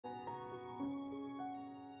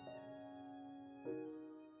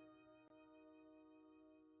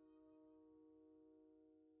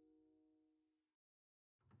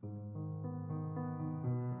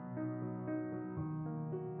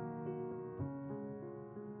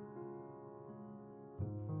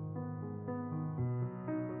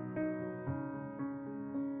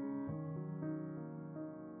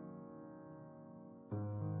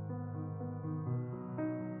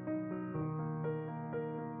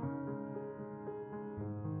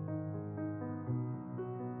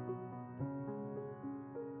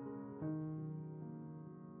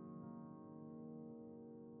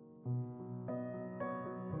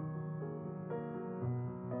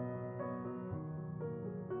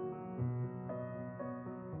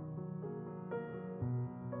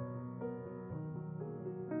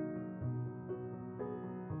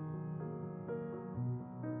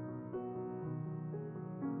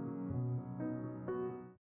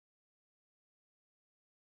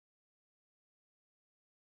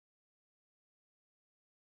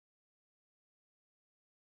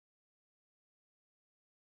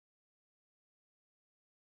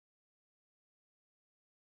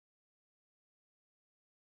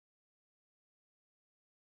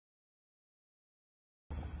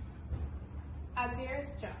Our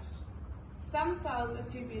dearest Josh, some souls are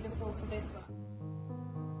too beautiful for this world.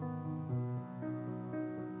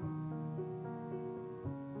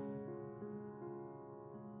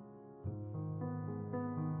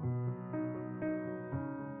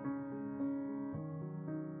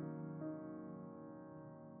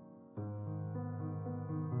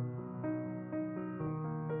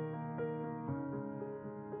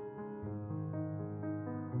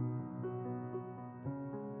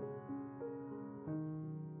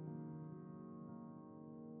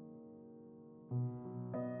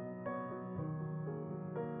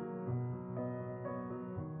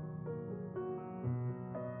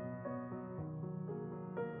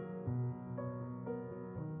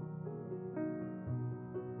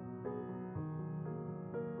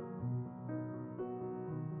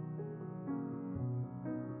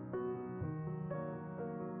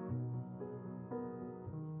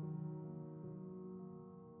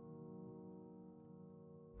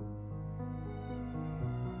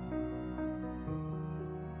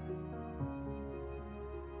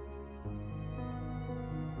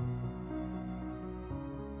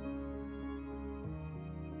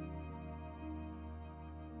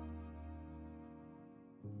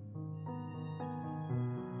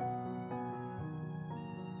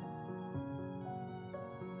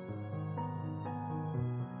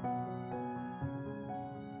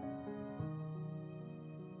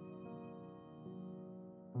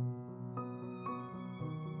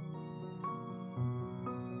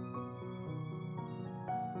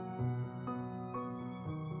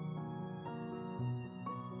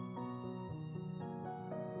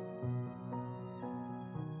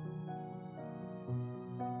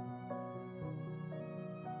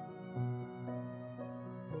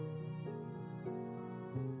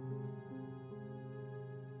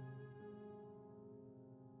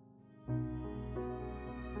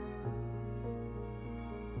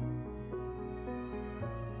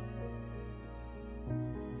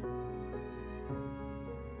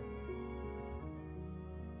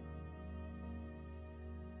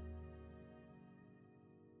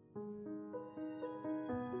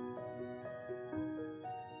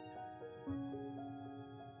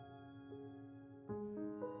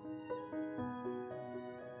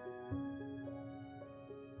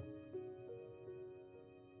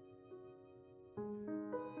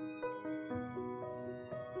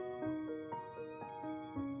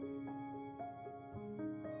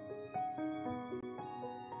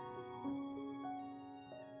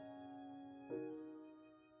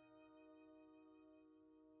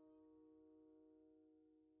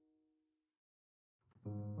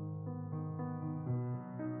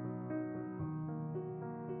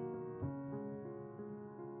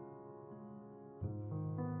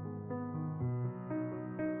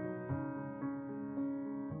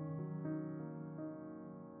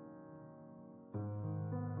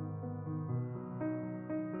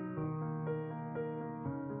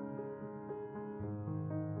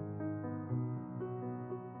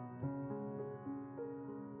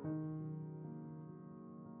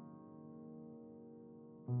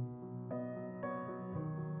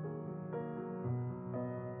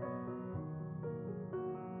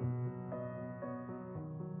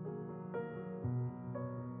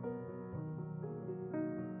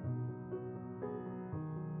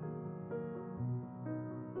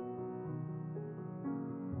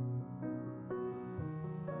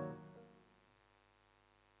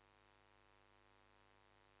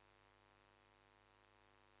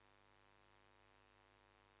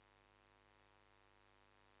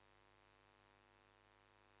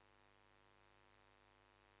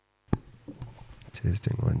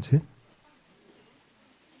 Testing 1, 2.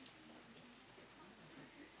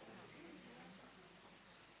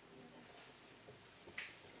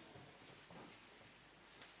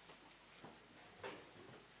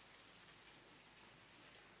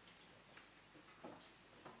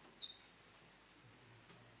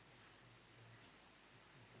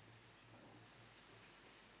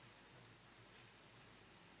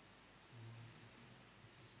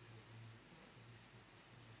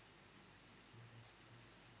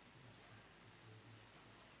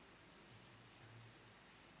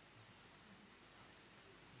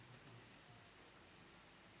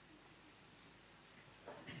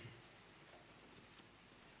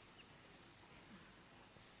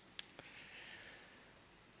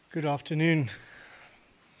 Good afternoon,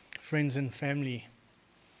 friends and family.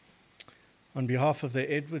 On behalf of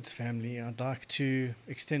the Edwards family, I'd like to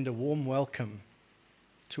extend a warm welcome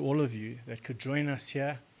to all of you that could join us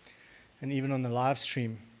here and even on the live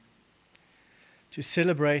stream to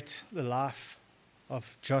celebrate the life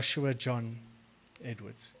of Joshua John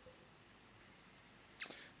Edwards.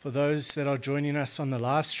 For those that are joining us on the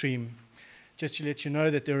live stream, just to let you know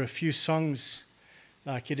that there are a few songs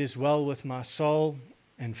like It Is Well With My Soul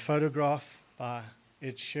and Photograph by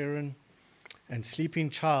Ed Sheeran and Sleeping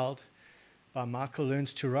Child by Michael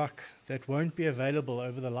Learns to Rock that won't be available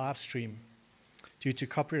over the live stream due to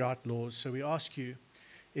copyright laws. So we ask you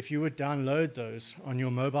if you would download those on your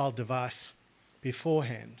mobile device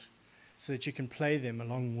beforehand so that you can play them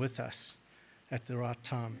along with us at the right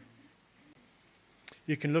time.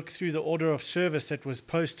 You can look through the order of service that was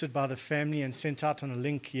posted by the family and sent out on a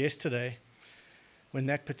link yesterday when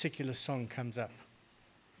that particular song comes up.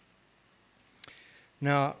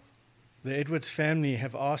 Now, the Edwards family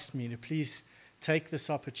have asked me to please take this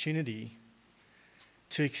opportunity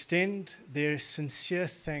to extend their sincere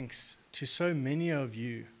thanks to so many of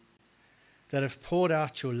you that have poured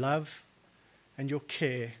out your love and your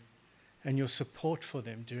care and your support for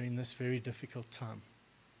them during this very difficult time.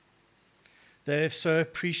 They have so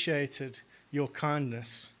appreciated your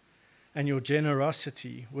kindness and your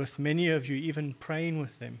generosity, with many of you even praying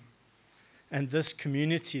with them, and this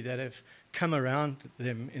community that have come around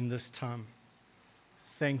them in this time.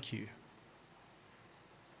 Thank you.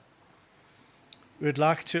 We would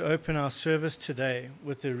like to open our service today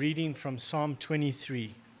with a reading from Psalm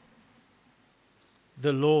 23.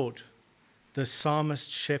 The Lord, the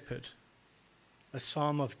psalmist shepherd, a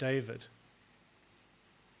psalm of David.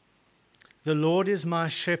 The Lord is my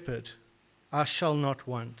shepherd, I shall not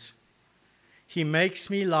want. He makes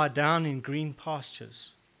me lie down in green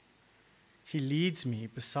pastures. He leads me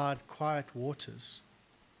beside quiet waters.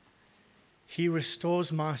 He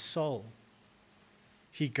restores my soul.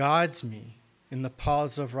 He guides me in the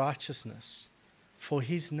paths of righteousness for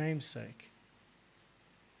his name's sake.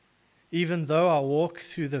 Even though I walk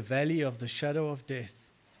through the valley of the shadow of death,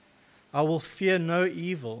 I will fear no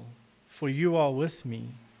evil, for you are with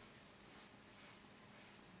me.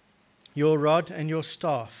 Your rod and your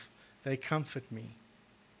staff, they comfort me.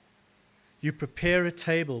 You prepare a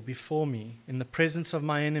table before me in the presence of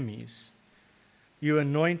my enemies. You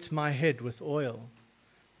anoint my head with oil.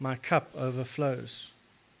 My cup overflows.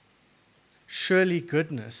 Surely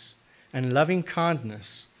goodness and loving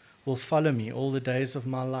kindness will follow me all the days of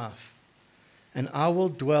my life, and I will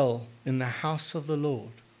dwell in the house of the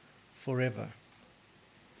Lord forever.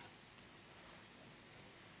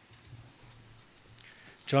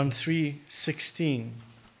 John 3:16.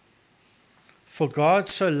 For God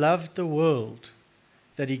so loved the world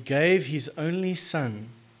that he gave his only Son,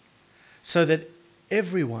 so that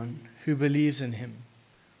everyone who believes in him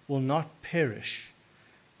will not perish,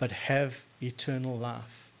 but have eternal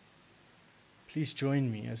life. Please join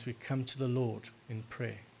me as we come to the Lord in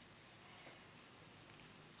prayer.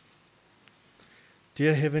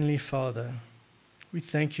 Dear Heavenly Father, we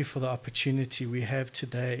thank you for the opportunity we have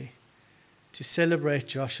today to celebrate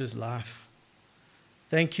Josh's life.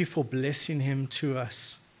 Thank you for blessing him to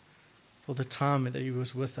us for the time that he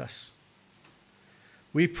was with us.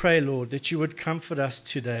 We pray, Lord, that you would comfort us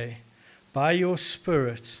today by your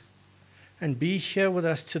Spirit and be here with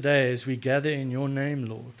us today as we gather in your name,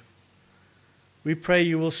 Lord. We pray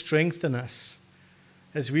you will strengthen us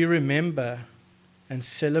as we remember and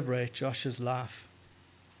celebrate Josh's life.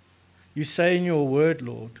 You say in your word,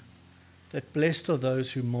 Lord, that blessed are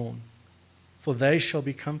those who mourn, for they shall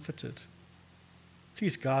be comforted.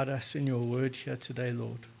 Please guide us in your word here today,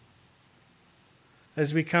 Lord.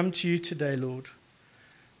 As we come to you today, Lord,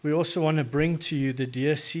 we also want to bring to you the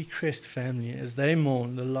dear Seacrest family as they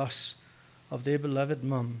mourn the loss of their beloved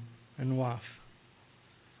mum and wife.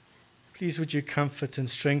 Please would you comfort and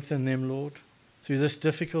strengthen them, Lord, through this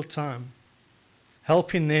difficult time,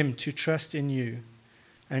 helping them to trust in you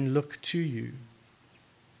and look to you.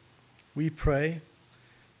 We pray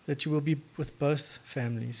that you will be with both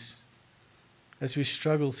families as we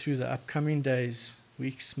struggle through the upcoming days,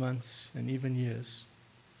 weeks, months, and even years.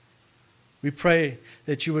 We pray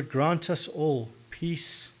that you would grant us all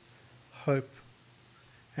peace, hope,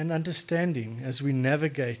 and understanding as we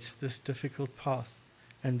navigate this difficult path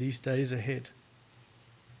and these days ahead,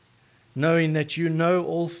 knowing that you know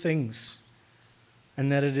all things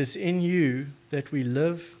and that it is in you that we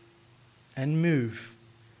live and move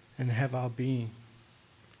and have our being.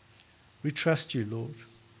 We trust you, Lord,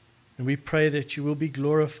 and we pray that you will be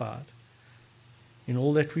glorified in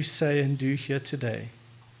all that we say and do here today.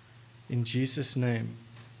 In Jesus' name,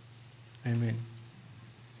 amen.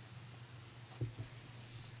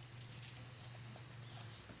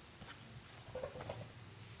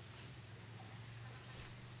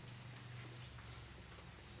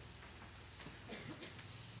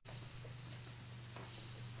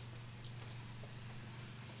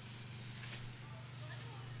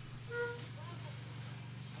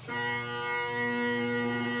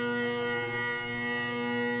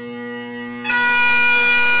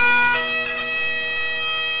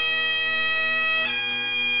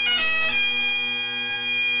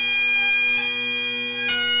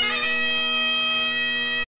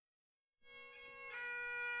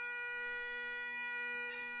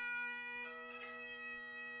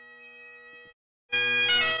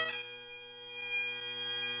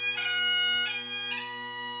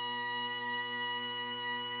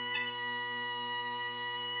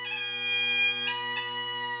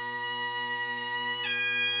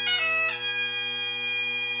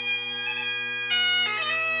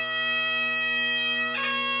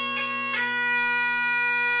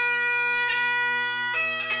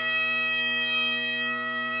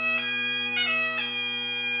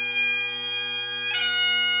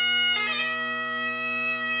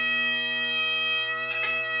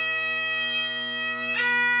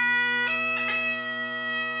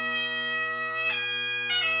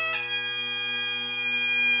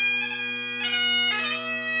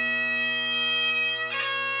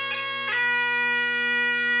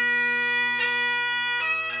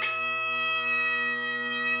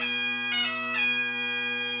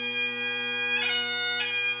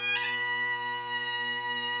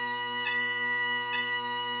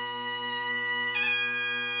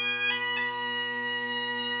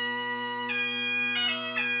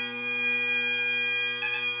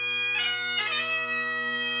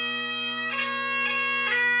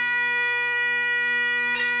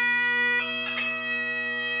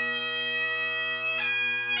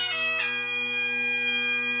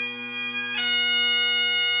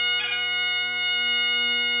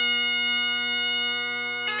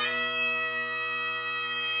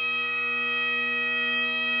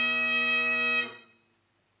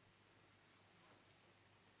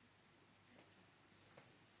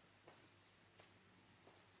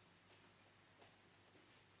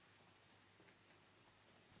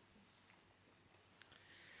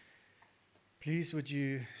 Please would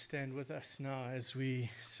you stand with us now as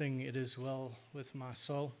we sing It Is Well With My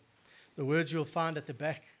Soul. The words you'll find at the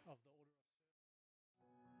back of the order.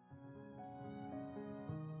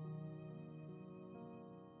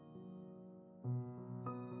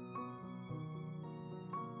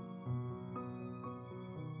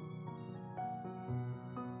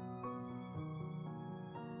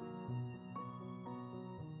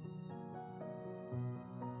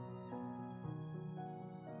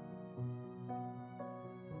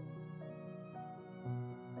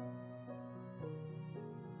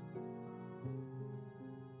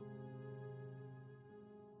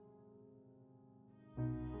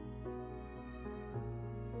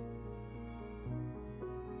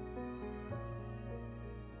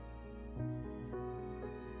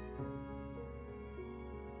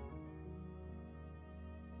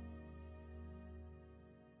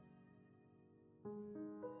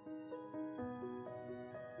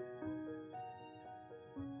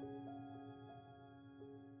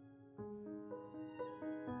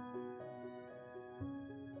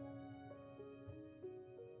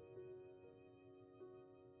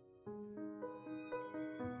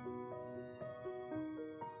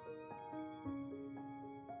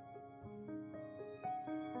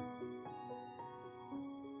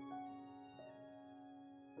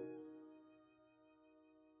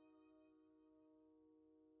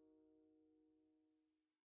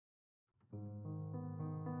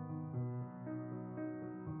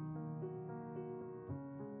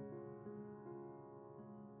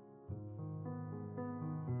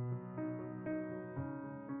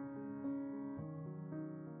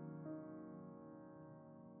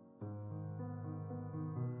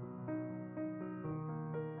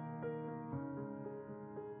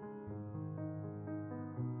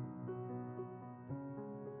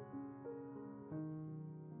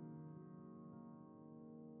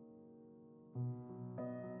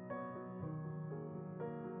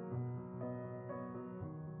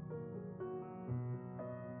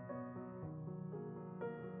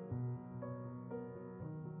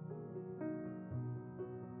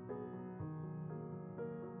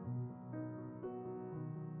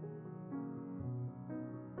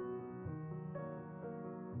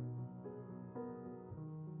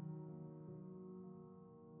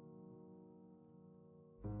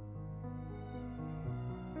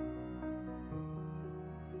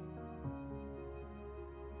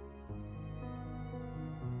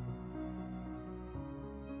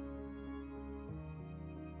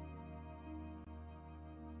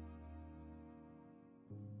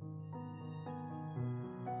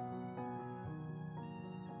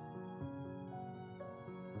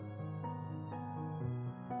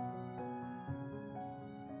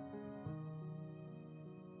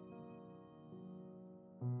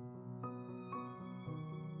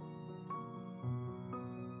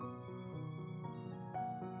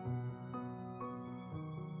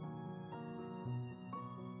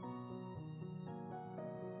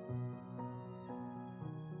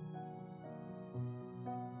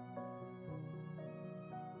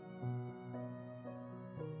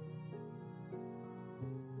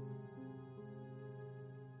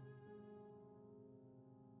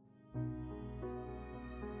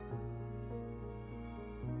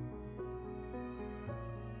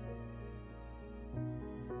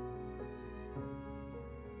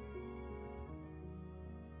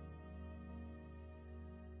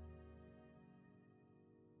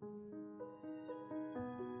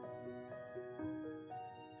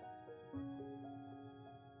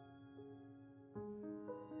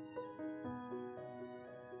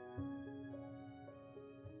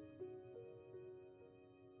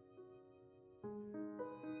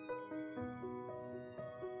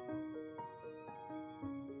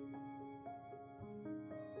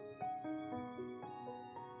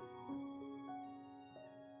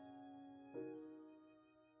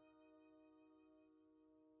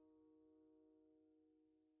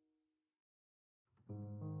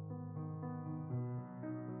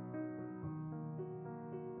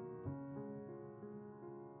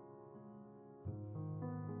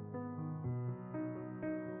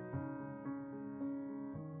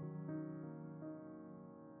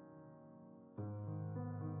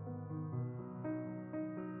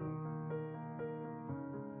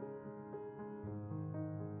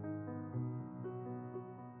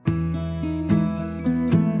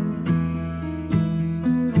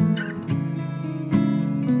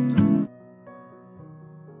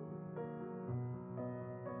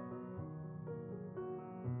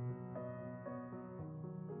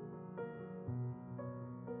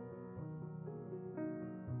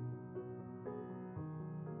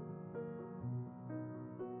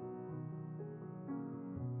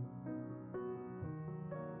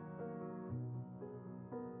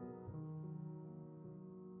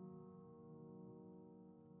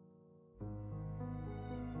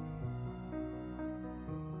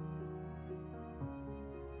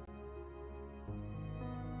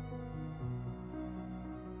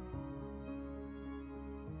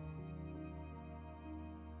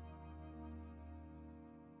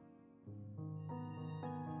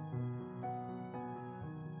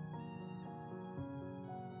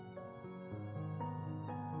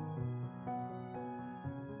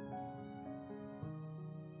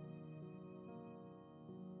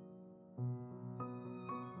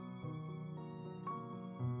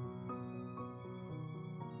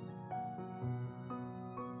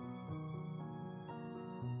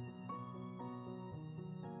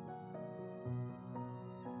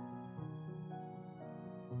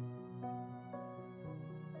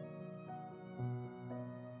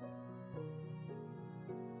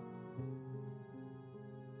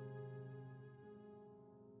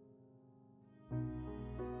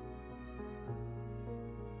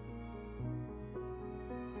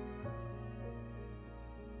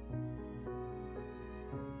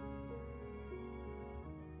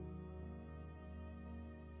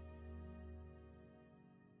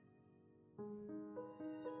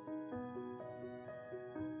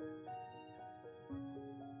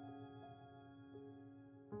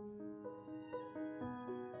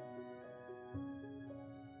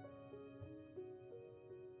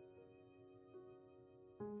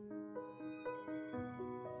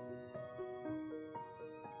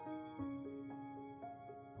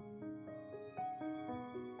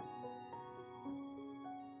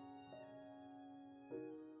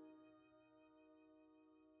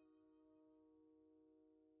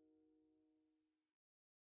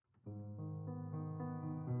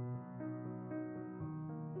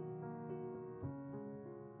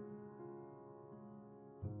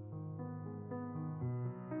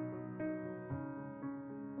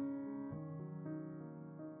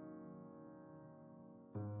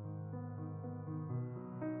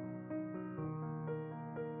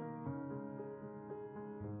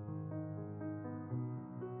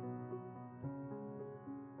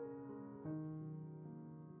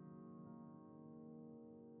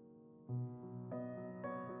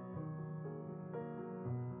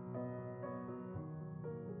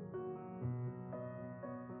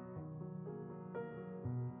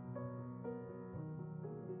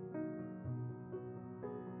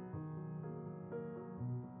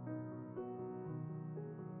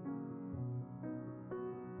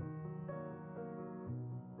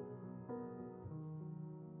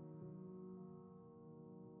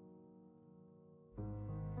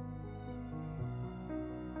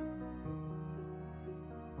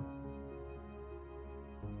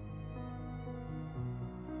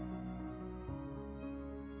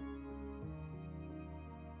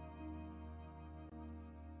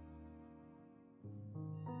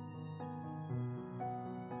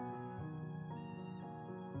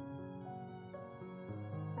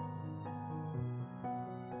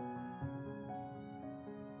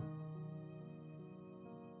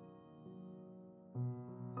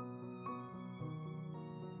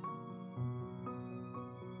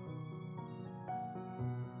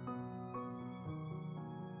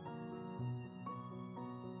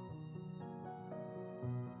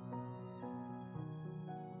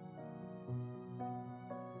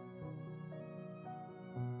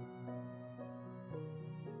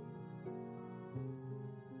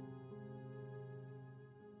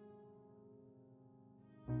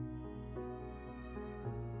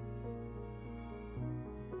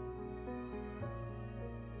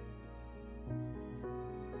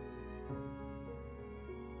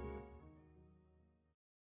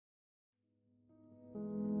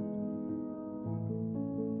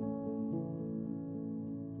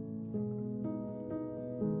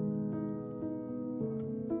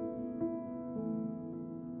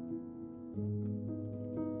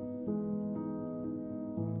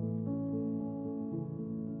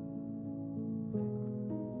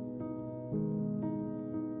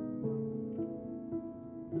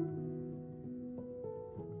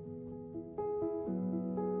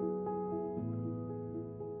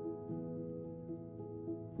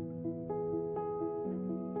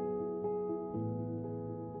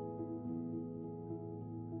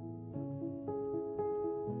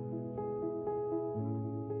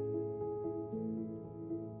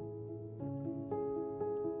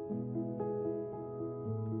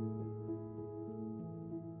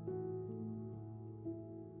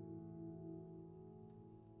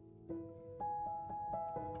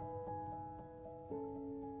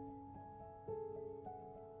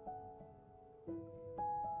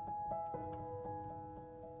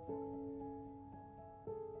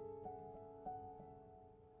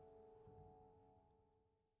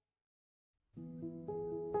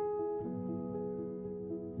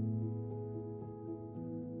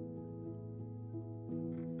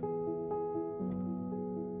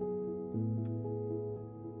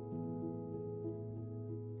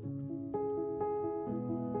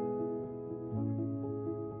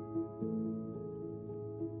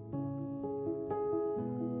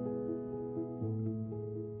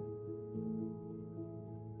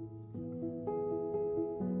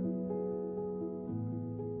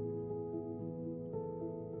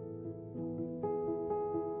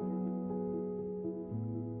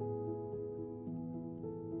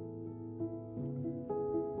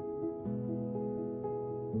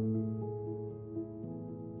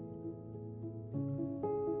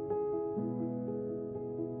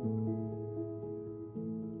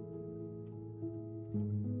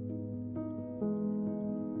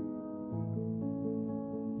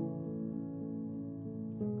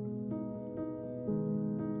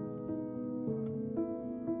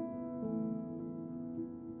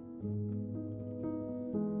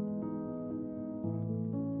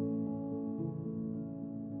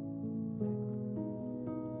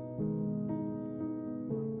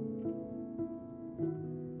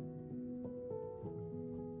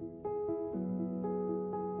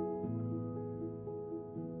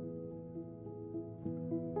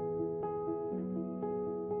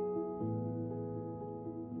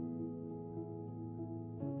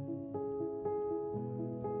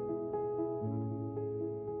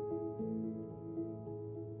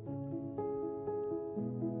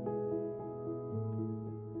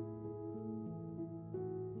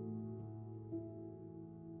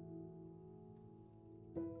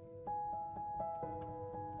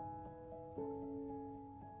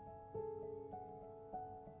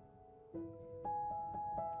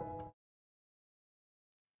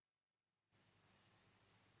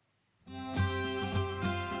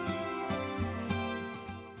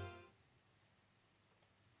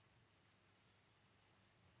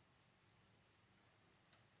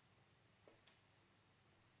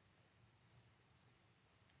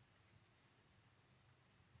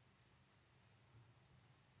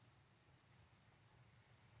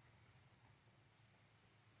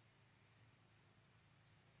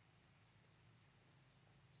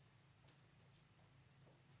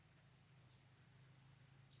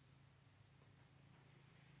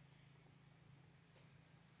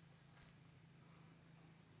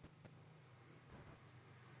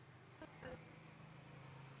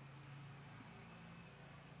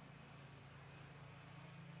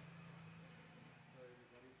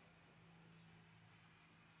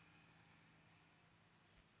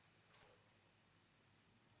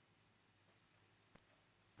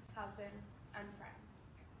 cousin, and friend.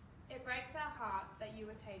 It breaks our heart that you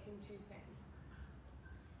were taken too soon.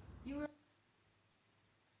 You were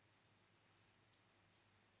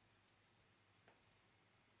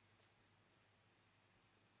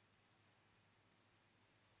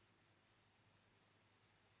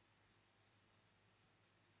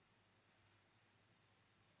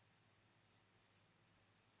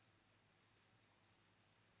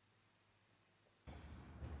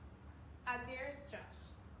Our dearest Josh,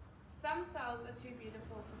 some souls are too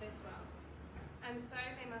beautiful for this world, and so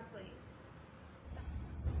they must leave.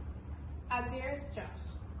 Our dearest Josh,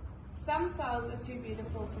 some souls are too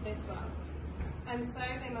beautiful for this world, and so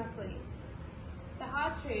they must leave. The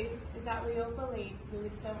hard truth is that we all believe we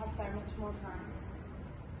would still have so much more time.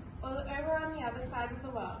 Over on the other side of the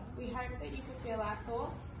world, we hope that you could feel our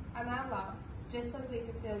thoughts and our love just as we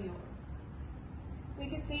could feel yours. We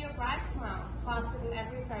could see your bright smile plastered in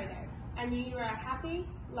every photo, and knew you were a happy,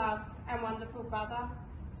 loved, and wonderful brother,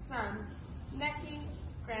 son, nephew,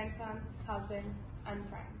 grandson, cousin, and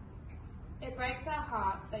friend. It breaks our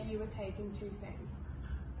heart that you were taken too soon.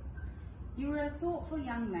 You were a thoughtful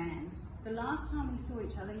young man. The last time we saw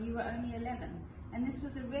each other, you were only 11, and this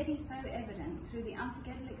was already so evident through the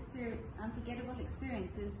unforgettable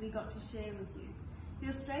experiences we got to share with you. The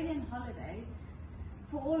Australian holiday,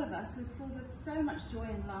 for all of us, was filled with so much joy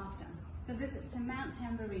and laughter. The visits to Mount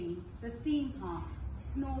Tamborine, the theme parks,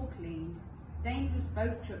 snorkeling, dangerous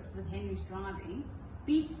boat trips with Henry's driving,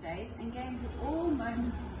 beach days and games were all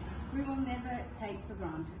moments we will never take for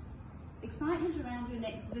granted. Excitement around your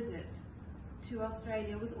next visit to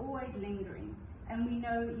Australia was always lingering, and we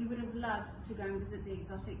know you would have loved to go and visit the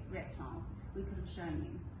exotic reptiles we could have shown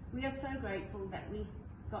you. We are so grateful that we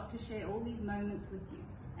got to share all these moments with you,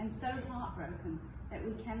 and so heartbroken that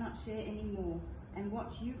we cannot share any more and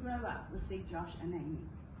watch you grow up with Big Josh and Amy.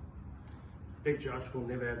 Big Josh will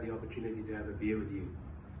never have the opportunity to have a beer with you.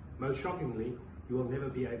 Most shockingly, you will never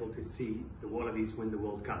be able to see the Wallabies win the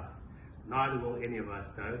World Cup. Neither will any of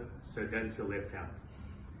us though, so don't feel left out.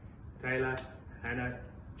 Taylor, Hannah,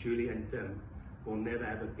 Julie and Tim will never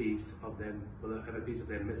have a piece of them,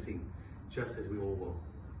 missing, just as we all will.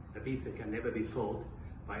 A piece that can never be filled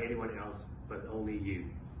by anyone else but only you,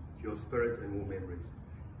 your spirit and warm memories.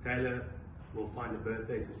 Taylor will find the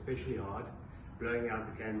birthdays especially hard, blowing out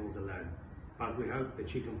the candles alone. But we hope that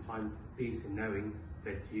she can find peace in knowing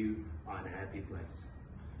that you are in a happy place.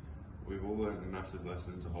 We've all learned a massive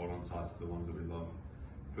lesson to hold on tight to the ones that we love.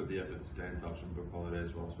 Put the effort to stay in touch and book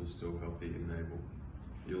holidays whilst we're still healthy and able.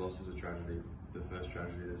 Your loss is a tragedy, the first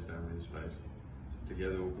tragedy this family has faced.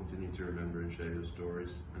 Together we'll continue to remember and share your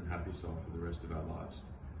stories and happy self for the rest of our lives.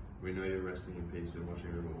 We know you're resting in peace and watching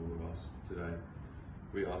over all of us today.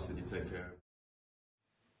 We ask that you take care of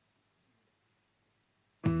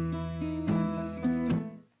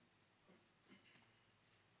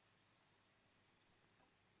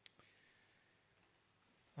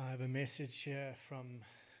I have a message here from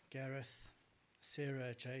Gareth,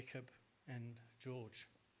 Sarah, Jacob, and George.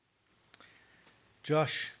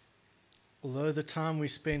 Josh, although the time we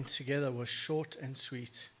spent together was short and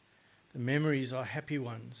sweet, the memories are happy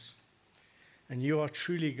ones, and you are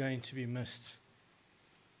truly going to be missed.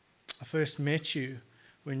 I first met you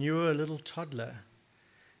when you were a little toddler,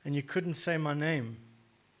 and you couldn't say my name.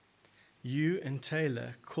 You and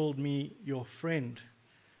Taylor called me your friend,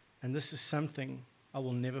 and this is something I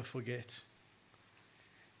will never forget.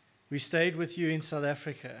 We stayed with you in South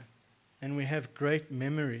Africa, and we have great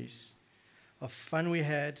memories of fun we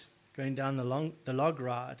had going down the log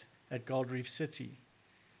ride at Gold Reef City.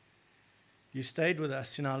 You stayed with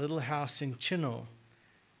us in our little house in Chino,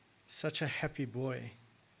 such a happy boy.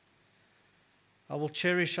 I will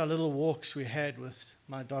cherish our little walks we had with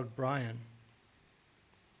my dog Brian.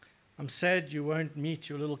 I'm sad you won't meet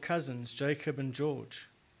your little cousins, Jacob and George.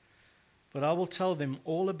 But I will tell them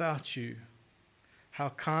all about you, how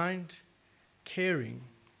kind, caring,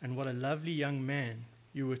 and what a lovely young man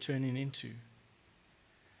you were turning into.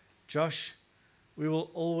 Josh, we will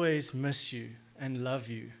always miss you and love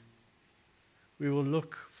you. We will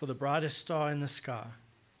look for the brightest star in the sky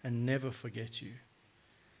and never forget you.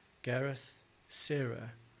 Gareth,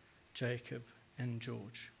 Sarah, Jacob, and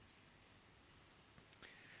George.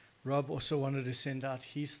 Rob also wanted to send out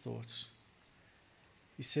his thoughts.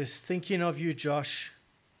 He says, thinking of you, Josh,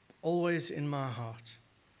 always in my heart.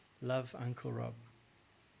 Love, Uncle Rob.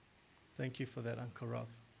 Thank you for that, Uncle Rob.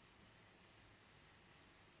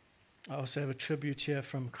 I also have a tribute here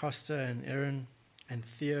from Costa and Erin and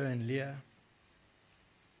Theo and Leah.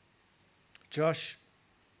 Josh,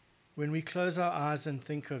 when we close our eyes and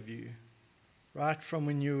think of you, right from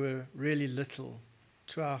when you were really little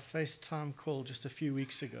to our FaceTime call just a few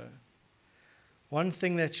weeks ago, one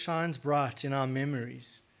thing that shines bright in our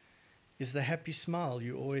memories is the happy smile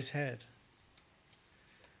you always had.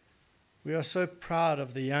 We are so proud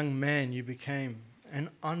of the young man you became and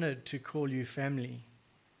honored to call you family.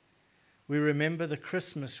 We remember the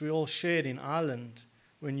Christmas we all shared in Ireland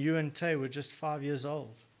when you and Tay were just 5 years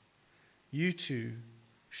old. You two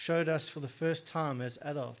showed us for the first time as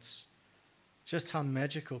adults just how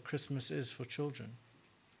magical Christmas is for children.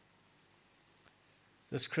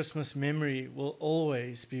 This Christmas memory will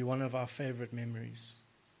always be one of our favorite memories.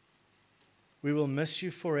 We will miss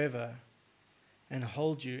you forever and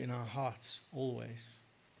hold you in our hearts always.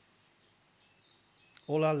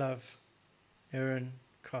 All our love, Aaron,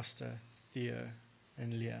 Costa, Theo,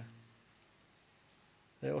 and Leah.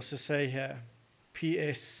 They also say here,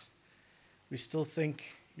 P.S. We still think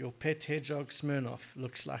your pet hedgehog Smirnoff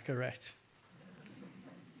looks like a rat.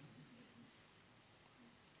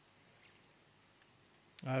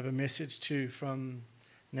 I have a message too from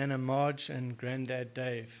Nana Marge and Granddad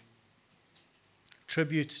Dave.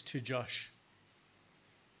 Tribute to Josh.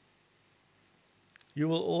 You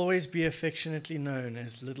will always be affectionately known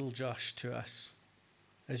as Little Josh to us,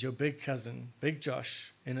 as your big cousin, Big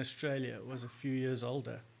Josh, in Australia was a few years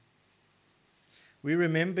older. We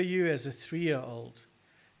remember you as a 3-year-old,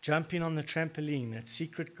 jumping on the trampoline at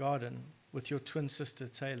Secret Garden with your twin sister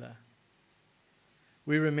Taylor.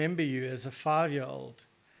 We remember you as a 5-year-old,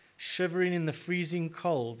 shivering in the freezing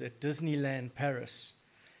cold at Disneyland Paris,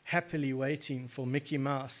 happily waiting for Mickey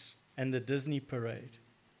Mouse and the Disney parade.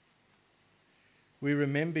 We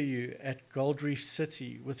remember you at Gold Reef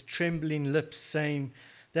City with trembling lips saying,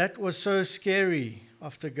 "That was so scary,"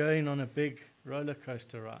 after going on a big roller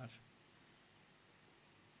coaster ride.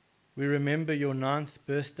 We remember your 9th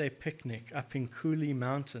birthday picnic up in Cooley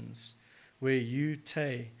Mountains, where you,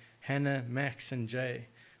 Tay, Hannah, Max, and Jay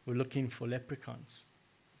were looking for leprechauns.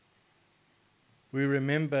 We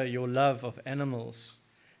remember your love of animals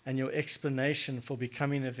and your explanation for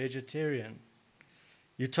becoming a vegetarian.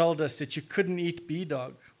 You told us that you couldn't eat bee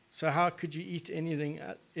dog, so how could you eat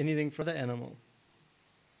anything for the animal?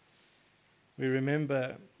 We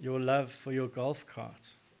remember your love for your golf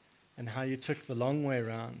cart and how you took the long way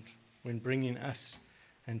round when bringing us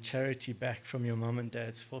and Charity back from your mum and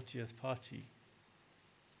dad's 40th party.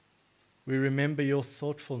 We remember your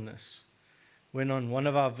thoughtfulness when on one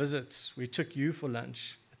of our visits we took you for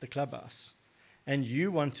lunch at the clubhouse and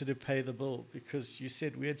you wanted to pay the bill because you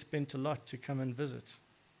said we had spent a lot to come and visit.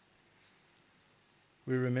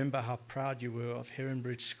 We remember how proud you were of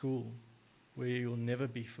Heronbridge School, where you'll never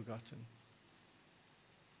be forgotten.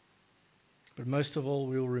 But most of all,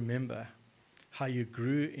 we'll remember how you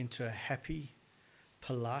grew into a happy,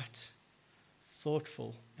 polite,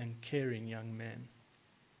 thoughtful, and caring young man.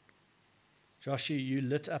 Joshie, you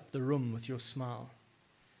lit up the room with your smile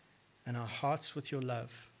and our hearts with your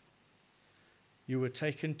love. You were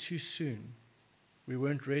taken too soon. We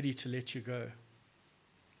weren't ready to let you go.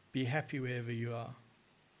 Be happy wherever you are.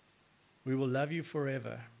 We will love you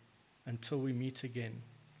forever until we meet again.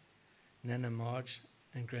 Nana Marge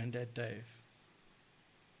and Granddad Dave.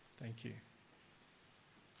 Thank you.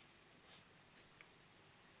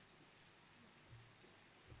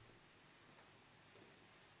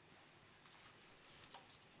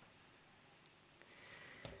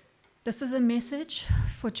 This is a message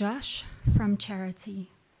for Josh from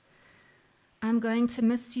Charity. I'm going to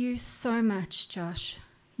miss you so much, Josh.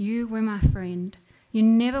 You were my friend. You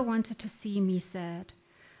never wanted to see me sad.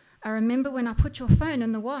 I remember when I put your phone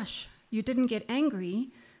in the wash, you didn't get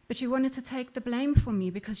angry, but you wanted to take the blame for me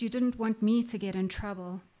because you didn't want me to get in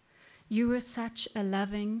trouble. You were such a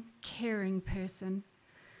loving, caring person.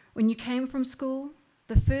 When you came from school,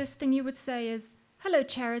 the first thing you would say is, "Hello,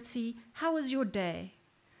 Charity, how was your day?"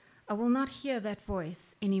 I will not hear that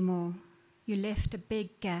voice anymore. You left a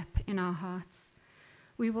big gap in our hearts.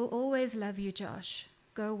 We will always love you, Josh.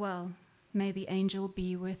 Go well. May the angel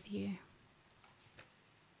be with you.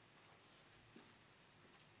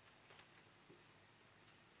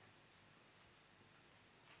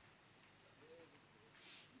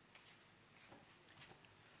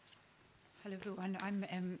 Hello everyone,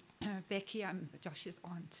 I'm Becky, I'm Josh's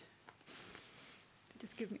aunt.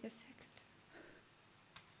 Just give me a second.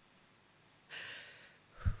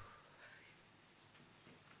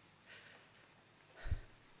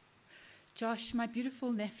 Josh, my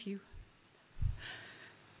beautiful nephew.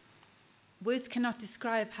 Words cannot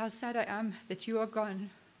describe how sad I am that you are gone.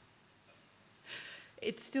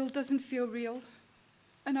 It still doesn't feel real,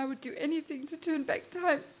 and I would do anything to turn back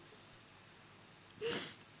time,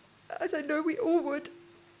 as I know we all would.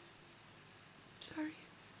 Sorry.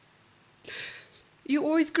 You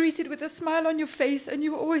always greeted with a smile on your face, and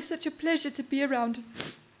you were always such a pleasure to be around.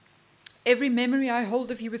 Every memory I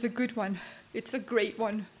hold of you is a good one. It's a great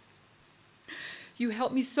one. You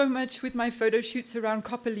helped me so much with my photo shoots around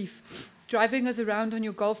Copperleaf, driving us around on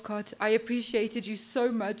your golf cart. I appreciated you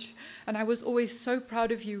so much, and I was always so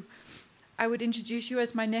proud of you. I would introduce you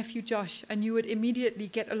as my nephew Josh, and you would immediately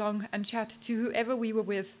get along and chat to whoever we were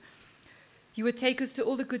with. You would take us to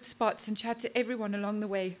all the good spots and chat to everyone along the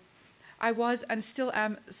way. I was and still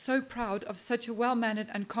am so proud of such a well-mannered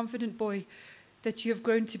and confident boy that you have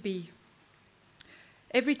grown to be.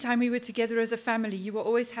 Every time we were together as a family, you were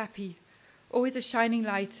always happy, always a shining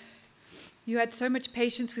light. You had so much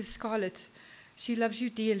patience with Scarlett. She loves you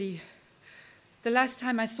dearly. The last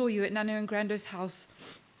time I saw you at Nana and Grando's house,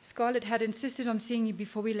 Scarlett had insisted on seeing you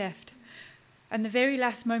before we left. And the very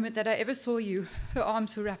last moment that I ever saw you, her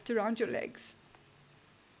arms were wrapped around your legs.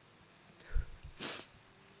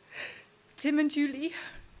 Tim and Julie,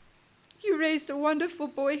 you raised a wonderful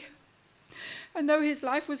boy. And though his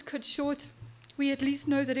life was cut short, we at least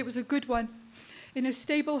know that it was a good one, in a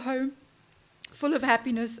stable home, full of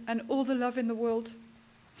happiness and all the love in the world.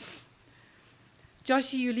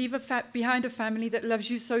 Joshy, you leave behind a family that loves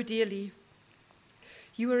you so dearly.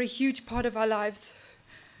 You are a huge part of our lives.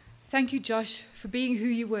 Thank you, Josh, for being who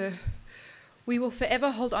you were. We will forever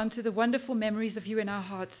hold on to the wonderful memories of you in our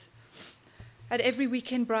hearts. At every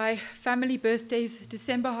weekend braai, family birthdays,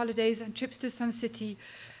 December holidays, and trips to Sun City,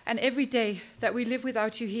 and every day that we live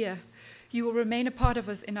without you here, you will remain a part of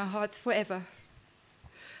us in our hearts forever.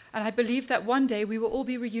 And I believe that one day we will all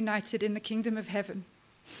be reunited in the kingdom of heaven.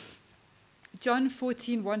 John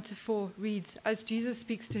 14:1-4 reads, as Jesus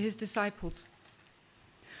speaks to his disciples,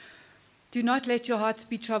 "Do not let your hearts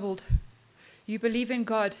be troubled. You believe in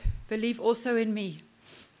God, believe also in me.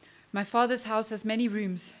 My Father's house has many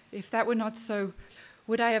rooms. If that were not so,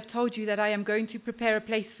 would I have told you that I am going to prepare a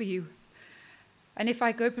place for you? And if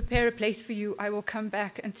I go prepare a place for you, I will come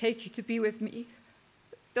back and take you to be with me,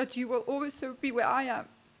 that you will also be where I am.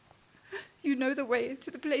 You know the way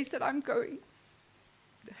to the place that I'm going."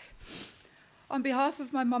 On behalf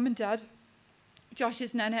of my mum and dad,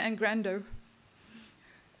 Josh's Nana and Grando,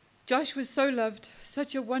 Josh was so loved,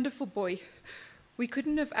 such a wonderful boy. We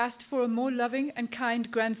couldn't have asked for a more loving and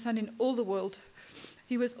kind grandson in all the world.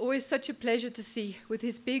 He was always such a pleasure to see, with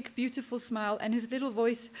his big, beautiful smile and his little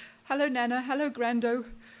voice, "Hello, Nana, hello, Grando,"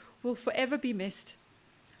 will forever be missed.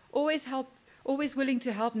 Always willing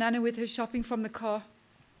to help Nana with her shopping from the car.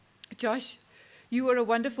 Josh, you were a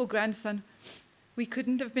wonderful grandson. We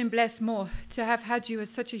couldn't have been blessed more to have had you as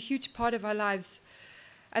such a huge part of our lives.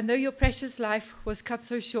 And though your precious life was cut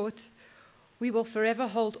so short, we will forever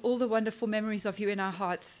hold all the wonderful memories of you in our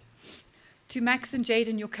hearts. To Max and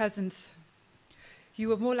Jaden, your cousins, you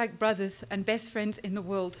were more like brothers and best friends in the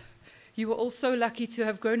world. You were all so lucky to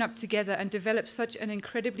have grown up together and developed such an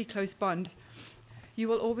incredibly close bond. You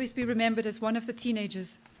will always be remembered as one of the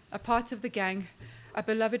teenagers, a part of the gang, a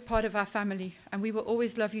beloved part of our family, and we will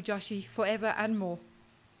always love you, Joshy, forever and more.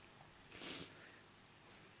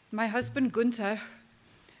 My husband, Gunther,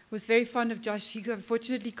 was very fond of Josh. He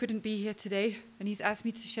unfortunately couldn't be here today, and he's asked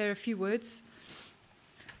me to share a few words.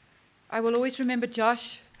 I will always remember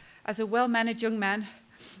Josh as a well-mannered young man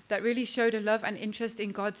that really showed a love and interest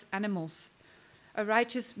in God's animals. A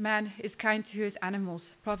righteous man is kind to his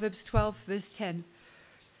animals, Proverbs 12:10.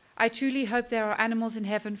 I truly hope there are animals in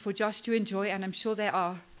heaven for Josh to enjoy, and I'm sure there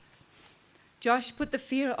are. Josh put the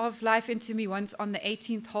fear of life into me once on the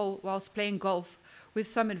 18th hole whilst playing golf, with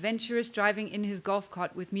some adventurous driving in his golf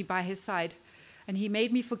cart with me by his side, and he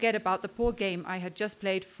made me forget about the poor game I had just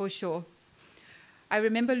played for sure. I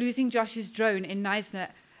remember losing Josh's drone in Neisner,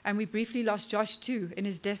 and we briefly lost Josh too in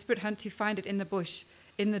his desperate hunt to find it in the bush,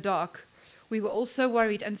 in the dark. We were all so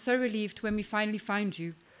worried and so relieved when we finally found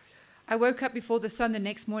you. I woke up before the sun the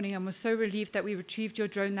next morning and was so relieved that we retrieved your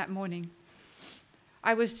drone that morning.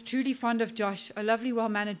 I was truly fond of Josh, a lovely,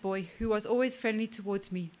 well-mannered boy who was always friendly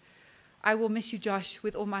towards me. I will miss you, Josh,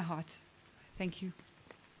 with all my heart. Thank you.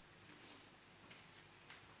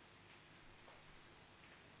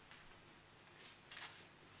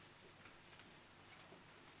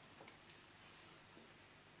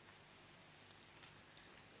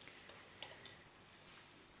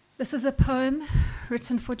 This is a poem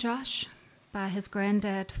written for Josh by his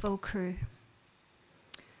granddad, Phil Crew.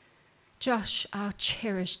 Josh, our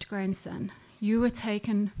cherished grandson, you were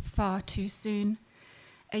taken far too soon.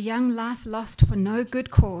 A young life lost for no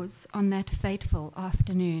good cause on that fateful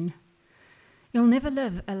afternoon. You'll never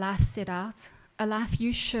live a life set out, a life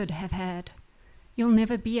you should have had. You'll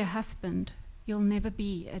never be a husband, you'll never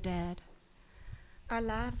be a dad. Our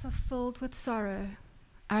lives are filled with sorrow,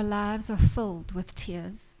 our lives are filled with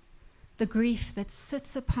tears. The grief that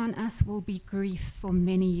sits upon us will be grief for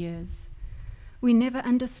many years. We never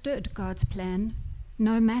understood God's plan,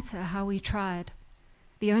 no matter how we tried.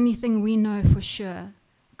 The only thing we know for sure,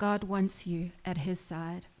 God wants you at his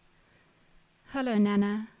side. Hello,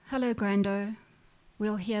 Nana. Hello, Grando.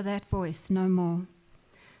 We'll hear that voice no more.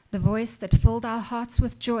 The voice that filled our hearts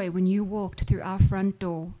with joy when you walked through our front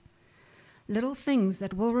door. Little things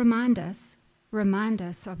that will remind us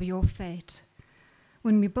of your fate.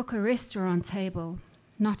 When we book a restaurant table,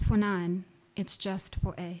 not for 9, it's just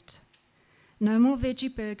for 8. No more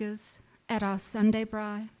veggie burgers at our Sunday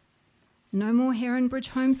braai. No more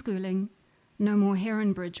Heronbridge homeschooling. No more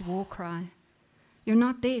Heronbridge war cry. You're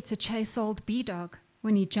not there to chase old B-Dog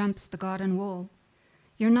when he jumps the garden wall.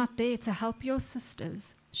 You're not there to help your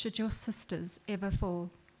sisters, should your sisters ever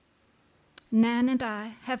fall. Nan and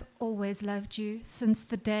I have always loved you since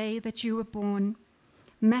the day that you were born.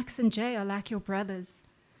 Max and Jay are like your brothers,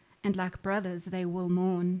 and like brothers they will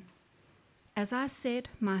mourn. As I said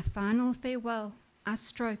my final farewell, I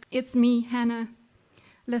stroked. It's me, Hannah.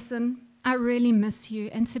 Listen, I really miss you,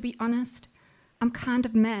 and to be honest, I'm kind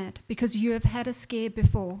of mad because you have had a scare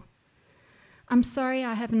before. I'm sorry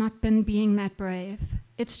I have not been being that brave.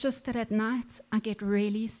 It's just that at night I get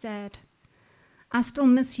really sad. I still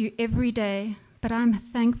miss you every day, but I'm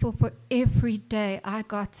thankful for every day I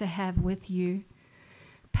got to have with you.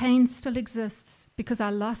 Pain still exists because I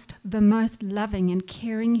lost the most loving and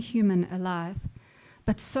caring human alive,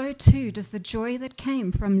 but so too does the joy that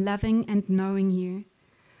came from loving and knowing you.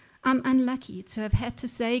 I'm unlucky to have had to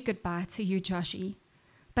say goodbye to you, Joshy,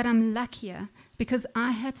 but I'm luckier because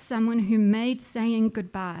I had someone who made saying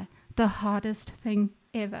goodbye the hardest thing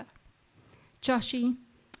ever. Joshy,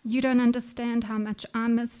 you don't understand how much I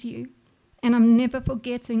miss you, and I'm never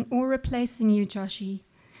forgetting or replacing you, Joshy.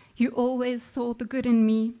 You always saw the good in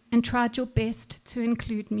me and tried your best to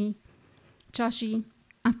include me. Joshy,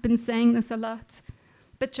 I've been saying this a lot,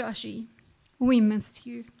 but Joshy, we miss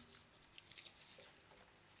you.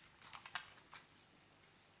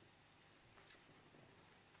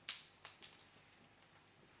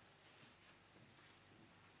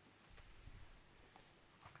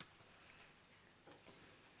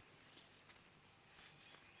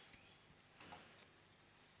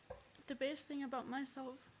 The best thing about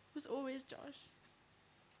myself was always Josh.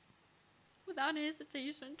 Without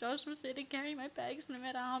hesitation, Josh was there to carry my bags no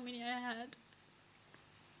matter how many I had.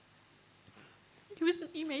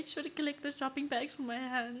 He made sure to collect the shopping bags from my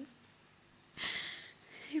hands.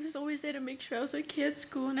 He was always there to make sure I was okay at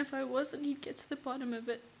school, and if I wasn't, he'd get to the bottom of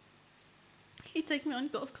it. He'd take me on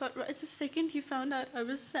golf cart rides the second he found out I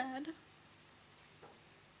was sad.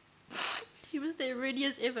 He was there ready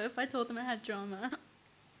as ever if I told him I had drama.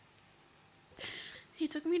 He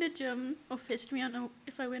took me to gym or fetched me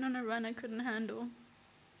if I went on a run I couldn't handle.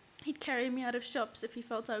 He'd carry me out of shops if he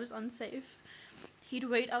felt I was unsafe. He'd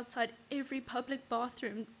wait outside every public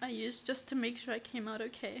bathroom I used just to make sure I came out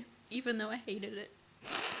okay, even though I hated it.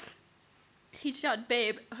 He'd shout,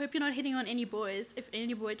 "Babe, I hope you're not hitting on any boys," if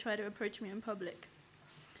any boy tried to approach me in public.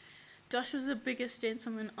 Josh was the biggest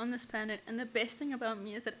gentleman on this planet, and the best thing about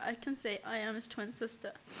me is that I can say I am his twin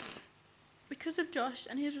sister. Because of Josh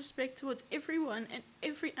and his respect towards everyone and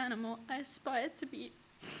every animal, I aspire to be...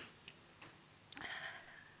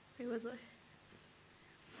 Where was I?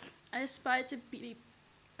 I aspire to be...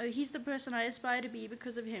 Oh, he's the person I aspire to be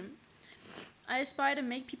because of him. I aspire to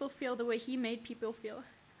make people feel the way he made people feel.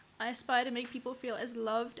 I aspire to make people feel as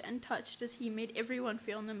loved and touched as he made everyone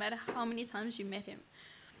feel, no matter how many times you met him.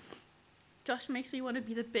 Josh makes me want to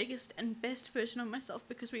be the biggest and best version of myself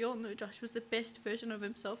because we all know Josh was the best version of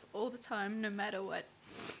himself all the time, no matter what.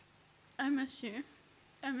 I miss you.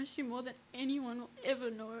 I miss you more than anyone will ever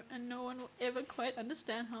know, and no one will ever quite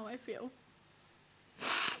understand how I feel.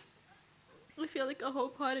 I feel like a whole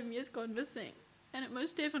part of me has gone missing, and it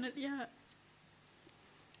most definitely has.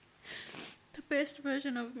 The best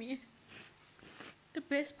version of me. The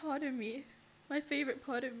best part of me. My favorite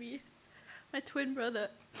part of me. My twin brother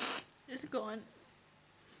is gone.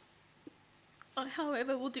 I,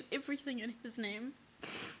 however, will do everything in his name,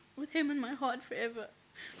 with him in my heart forever,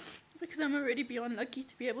 because I'm already beyond lucky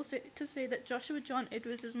to be able to say that Joshua John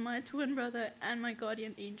Edwards is my twin brother and my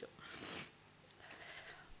guardian angel.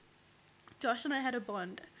 Josh and I had a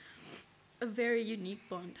bond, a very unique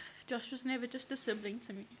bond. Josh was never just a sibling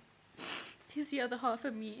to me. He's the other half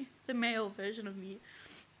of me, the male version of me,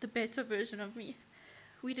 the better version of me.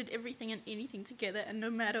 We did everything and anything together, and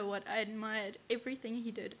no matter what, I admired everything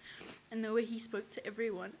he did and the way he spoke to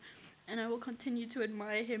everyone, and I will continue to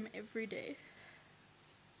admire him every day.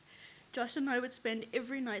 Josh and I would spend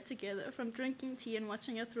every night together, from drinking tea and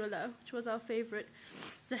watching a thriller, which was our favourite,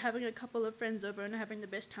 to having a couple of friends over and having the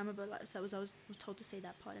best time of our lives. I was told to say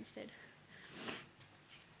that part instead.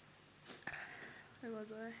 Where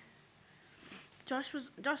was I?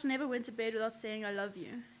 Josh never went to bed without saying I love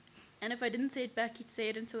you. And if I didn't say it back, he'd say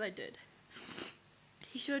it until I did.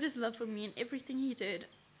 He showed his love for me in everything he did,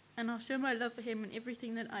 and I'll show my love for him in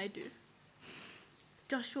everything that I do.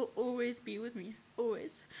 Josh will always be with me,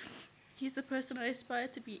 always. He's the person I aspire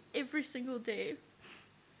to be every single day.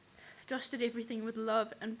 Josh did everything with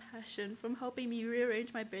love and passion, from helping me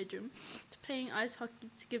rearrange my bedroom, to playing ice hockey,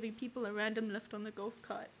 to giving people a random lift on the golf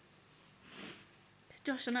cart.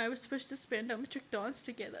 Josh and I were supposed to spend our matric dance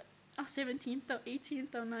together, our 17th, our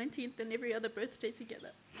 18th, our 19th, and every other birthday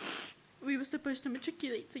together. We were supposed to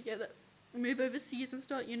matriculate together, move overseas and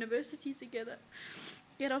start university together,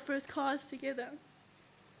 get our first cars together,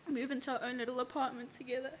 move into our own little apartment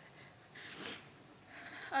together.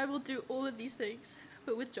 I will do all of these things,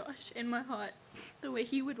 but with Josh in my heart, the way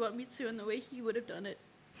he would want me to and the way he would have done it,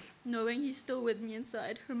 knowing he's still with me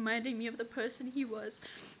inside, reminding me of the person he was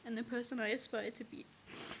and the person I aspire to be.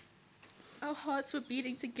 Our hearts were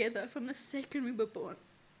beating together from the second we were born,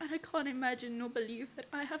 and I can't imagine nor believe that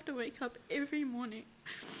I have to wake up every morning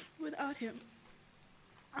without him.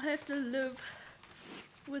 I have to live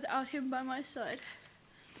without him by my side.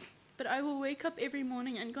 But I will wake up every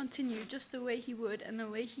morning and continue just the way he would and the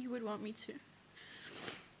way he would want me to.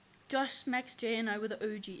 Josh, Max, Jay, and I were the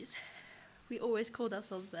OGs. We always called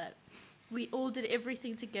ourselves that. We all did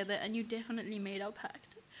everything together, and you definitely made our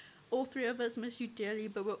pact. All three of us miss you dearly,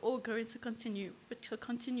 but we're all going to continue, but to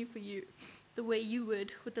continue for you, the way you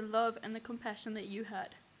would, with the love and the compassion that you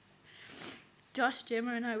had. Josh,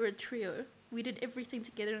 Gemma, and I were a trio. We did everything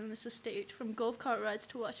together on this estate, from golf cart rides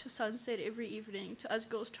to watch the sunset every evening, to us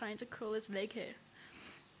girls trying to curl his leg hair.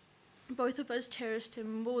 Both of us cherished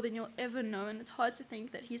him more than you'll ever know, and it's hard to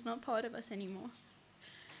think that he's not part of us anymore.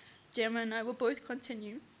 Gemma and I will both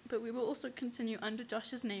continue, but we will also continue under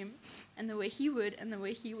Josh's name, and the way he would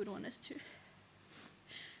want us to.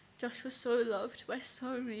 Josh was so loved by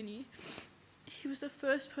so many. He was the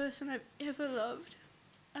first person I've ever loved.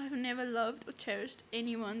 I've never loved or cherished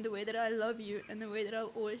anyone the way that I love you and the way that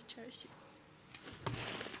I'll always cherish you.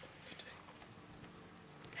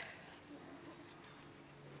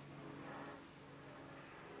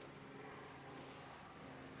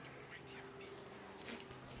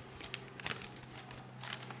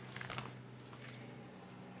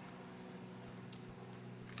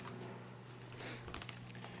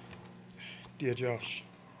 Dear Josh,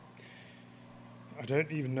 I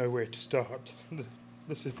don't even know where to start.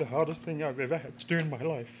 This is the hardest thing I've ever had to do in my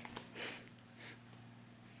life.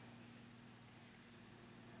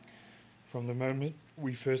 From the moment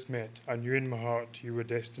we first met, I knew in my heart you were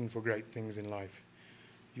destined for great things in life.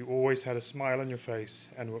 You always had a smile on your face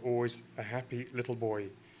and were always a happy little boy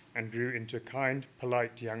and grew into a kind,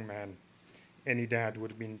 polite young man. Any dad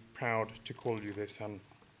would have been proud to call you their son.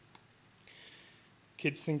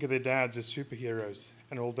 Kids think of their dads as superheroes,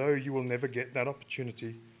 and although you will never get that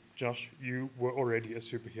opportunity, Josh, you were already a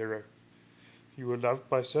superhero. You were loved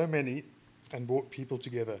by so many and brought people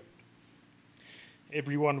together.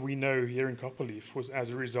 Everyone we know here in Copperleaf was as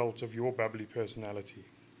a result of your bubbly personality.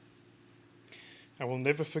 I will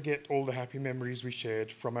never forget all the happy memories we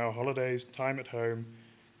shared, from our holidays, time at home,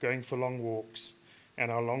 going for long walks, and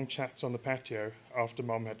our long chats on the patio after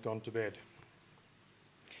Mom had gone to bed.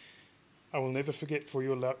 I will never forget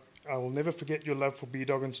your love for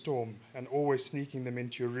B-Dog and Storm, and always sneaking them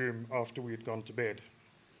into your room after we had gone to bed.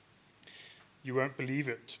 You won't believe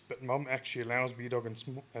it, but Mum actually allows B-Dog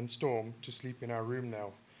and Storm to sleep in our room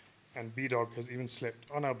now, and B-Dog has even slept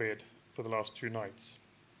on our bed for the last 2 nights.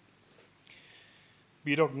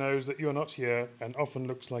 B-Dog knows that you're not here and often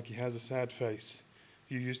looks like he has a sad face.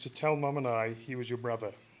 You used to tell Mum and I he was your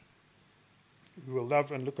brother. We will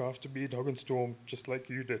love and look after B-Dog and Storm just like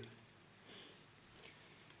you did.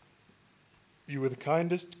 You were the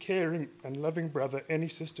kindest, caring, and loving brother any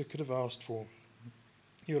sister could have asked for.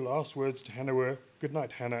 Your last words to Hannah were, "Good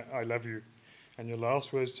night, Hannah, I love you." And your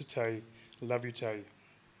last words to Tay, "Love you, Tay."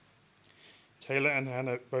 Taylor and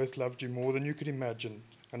Hannah both loved you more than you could imagine,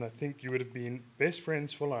 and I think you would have been best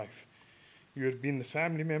friends for life. You would have been the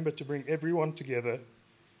family member to bring everyone together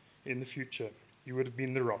in the future. You would have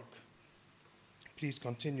been the rock. Please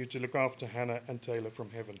continue to look after Hannah and Taylor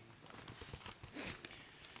from heaven.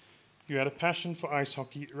 You had a passion for ice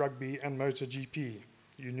hockey, rugby, and MotoGP.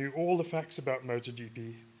 You knew all the facts about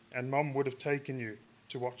MotoGP, and Mum would have taken you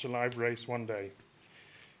to watch a live race one day.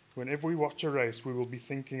 Whenever we watch a race, we will be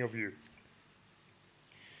thinking of you.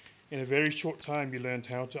 In a very short time, you learned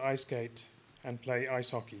how to ice skate and play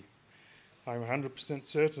ice hockey. I'm 100%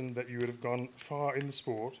 certain that you would have gone far in the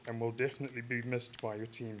sport and will definitely be missed by your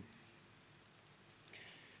team.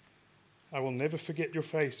 I will never forget your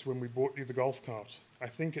face when we bought you the golf cart. I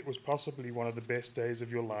think it was possibly one of the best days of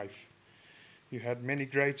your life. You had many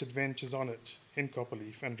great adventures on it in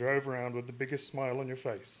Copperleaf and drove around with the biggest smile on your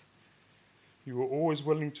face. You were always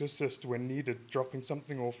willing to assist when needed, dropping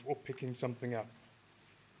something off or picking something up.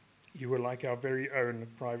 You were like our very own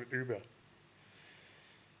private Uber.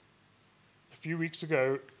 A few weeks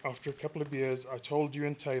ago, after a couple of years, I told you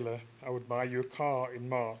and Taylor I would buy you a car in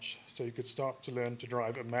March so you could start to learn to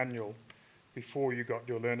drive a manual before you got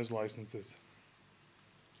your learner's licenses.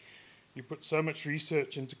 You put so much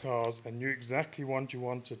research into cars and knew exactly what you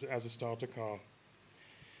wanted as a starter car.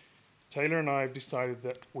 Taylor and I have decided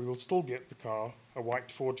that we will still get the car, a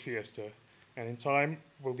white Ford Fiesta, and in time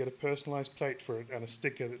we'll get a personalised plate for it and a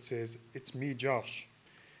sticker that says, "It's me, Josh,"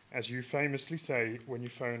 as you famously say when you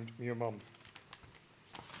phoned me your mum.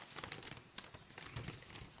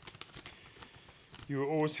 You were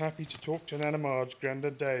always happy to talk to Nana Marge,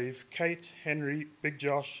 Grandad Dave, Kate, Henry, Big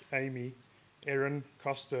Josh, Amy, Erin,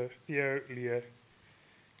 Costa, Theo, Leah,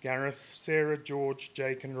 Gareth, Sarah, George,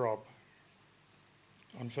 Jake and Rob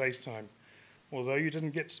on FaceTime. Although you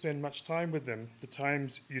didn't get to spend much time with them, the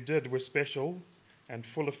times you did were special and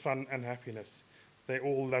full of fun and happiness. They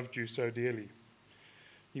all loved you so dearly.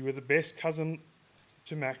 You were the best cousin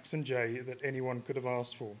to Max and Jay that anyone could have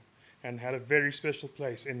asked for and had a very special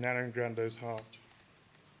place in Nana and Grando's heart.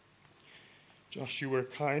 Josh, you were a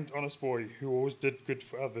kind, honest boy who always did good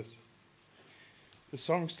for others. The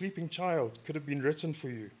song Sleeping Child could have been written for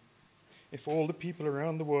you. If all the people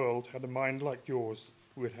around the world had a mind like yours,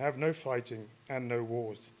 we would have no fighting and no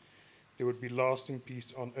wars. There would be lasting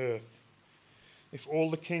peace on earth. If all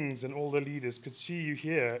the kings and all the leaders could see you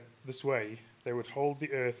here this way, they would hold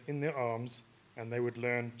the earth in their arms and they would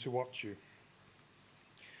learn to watch you.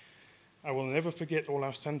 I will never forget all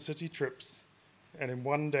our Sun City trips, and in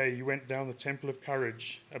one day you went down the Temple of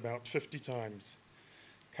Courage about 50 times.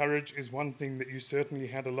 Courage is one thing that you certainly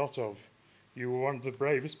had a lot of. You were one of the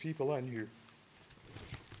bravest people I knew.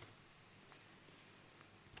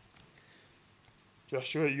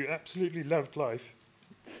 Joshua, you absolutely loved life,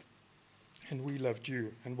 and we loved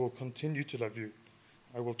you and will continue to love you.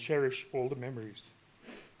 I will cherish all the memories.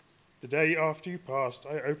 The day after you passed,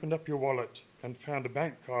 I opened up your wallet and found a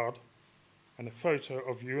bank card and a photo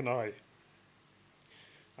of you and I.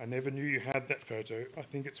 I never knew you had that photo. I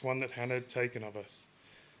think it's one that Hannah had taken of us.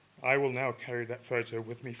 I will now carry that photo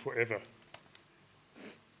with me forever.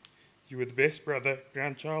 You were the best brother,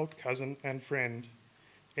 grandchild, cousin, and friend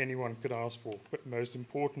anyone could ask for, but most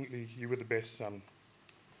importantly, you were the best son.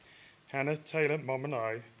 Hannah, Taylor, Mom, and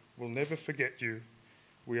I will never forget you.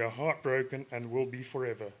 We are heartbroken and will be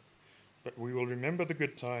forever, but we will remember the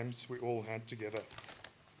good times we all had together.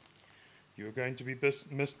 You are going to be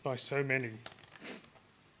missed by so many.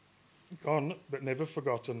 Gone, but never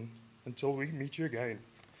forgotten, until we meet you again.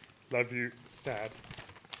 Love you, Dad.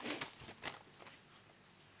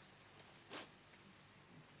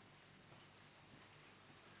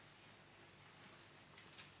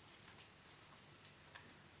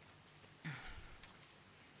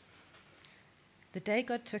 The day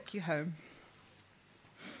God took you home.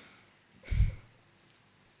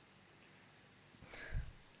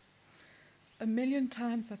 A million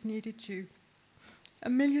times I've needed you. A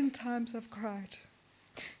million times I've cried.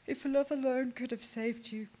 If love alone could have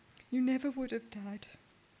saved you, you never would have died.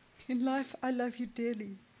 In life, I love you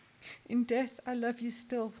dearly. In death, I love you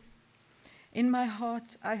still. In my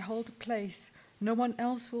heart, I hold a place no one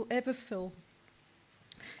else will ever fill.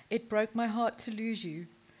 It broke my heart to lose you,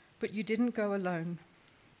 but you didn't go alone.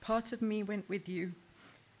 Part of me went with you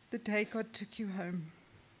the day God took you home.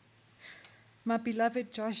 My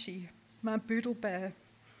beloved Joshie, my boodle bear,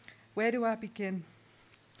 where do I begin?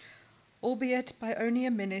 Albeit by only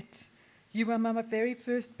a minute, you are my very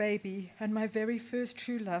first baby and my very first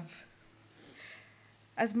true love.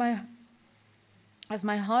 As my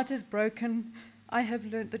heart is broken, I have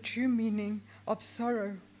learnt the true meaning of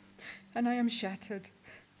sorrow, and I am shattered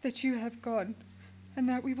that you have gone and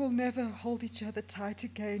that we will never hold each other tight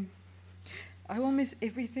again. I will miss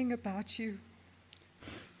everything about you.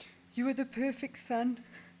 You were the perfect son,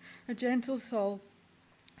 a gentle soul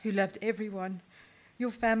who loved everyone, your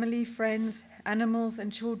family, friends, animals,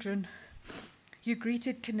 and children. You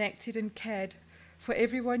greeted, connected, and cared for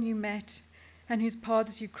everyone you met and whose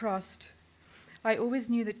paths you crossed. I always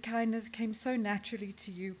knew that kindness came so naturally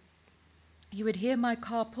to you. You would hear my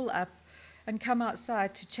car pull up and come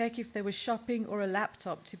outside to check if there was shopping or a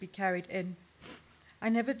laptop to be carried in. I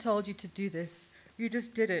never told you to do this. You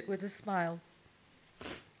just did it with a smile.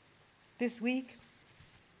 This week,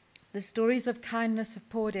 the stories of kindness have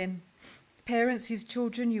poured in. Parents whose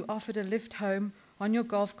children you offered a lift home on your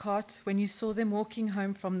golf cart when you saw them walking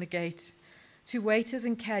home from the gate, to waiters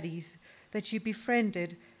and caddies that you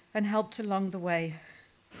befriended and helped along the way,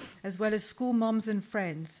 as well as school moms and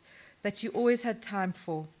friends that you always had time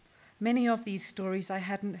for. Many of these stories I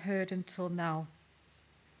hadn't heard until now.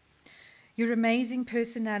 Your amazing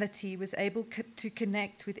personality was able to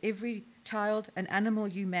connect with every child and animal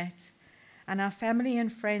you met, and our family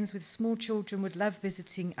and friends with small children would love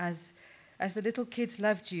visiting us, as the little kids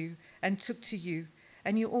loved you and took to you,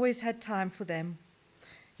 and you always had time for them.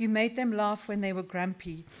 You made them laugh when they were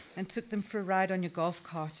grumpy and took them for a ride on your golf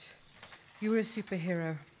cart. You were a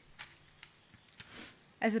superhero.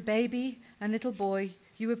 As a baby and little boy,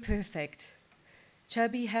 you were perfect.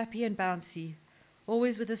 Chubby, happy, and bouncy,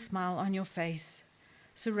 always with a smile on your face,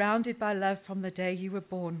 surrounded by love from the day you were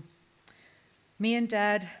born. Me and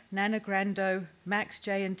Dad, Nana Grando, Max,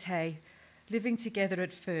 Jay, and Tay, living together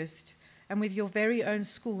at first, and with your very own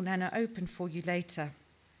school Nana opened for you later.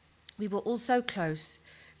 We were all so close.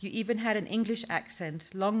 You even had an English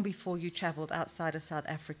accent long before you travelled outside of South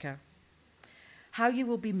Africa. How you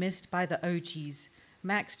will be missed by the OGs,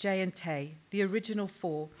 Max, Jay, and Tay, the original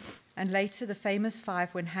 4, and later the famous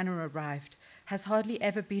 5 when Hannah arrived, has hardly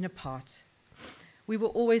ever been apart. We were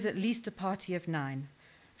always at least a party of 9.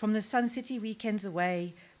 From the Sun City weekends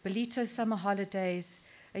away, Belito summer holidays,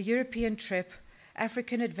 a European trip,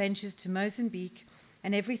 African adventures to Mozambique,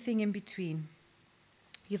 and everything in between.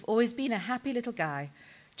 You've always been a happy little guy,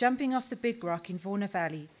 jumping off the big rock in Vorna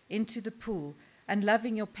Valley into the pool and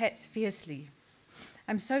loving your pets fiercely.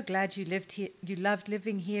 I'm so glad you loved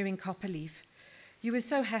living here in Copperleaf. You were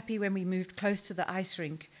so happy when we moved close to the ice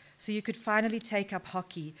rink, so you could finally take up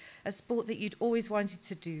hockey, a sport that you'd always wanted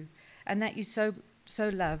to do, and that you so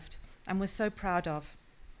loved and were so proud of.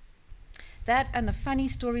 That and the funny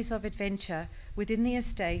stories of adventure within the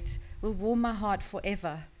estate will warm my heart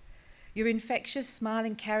forever. Your infectious smile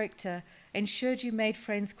and character ensured you made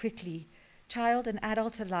friends quickly, child and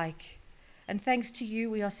adult alike. And thanks to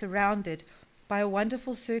you, we are surrounded by a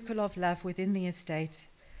wonderful circle of love within the estate.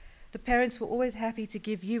 The parents were always happy to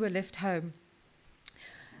give you a lift home,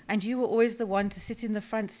 and you were always the one to sit in the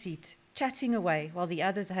front seat, chatting away while the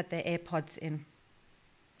others had their AirPods in.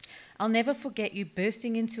 I'll never forget you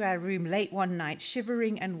bursting into our room late one night,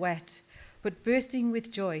 shivering and wet, but bursting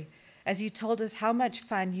with joy as you told us how much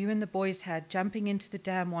fun you and the boys had jumping into the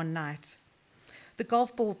dam one night. The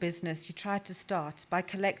golf ball business you tried to start by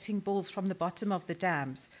collecting balls from the bottom of the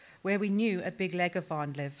dams, where we knew a big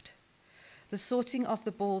leguan lived. The sorting of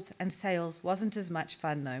the balls and sails wasn't as much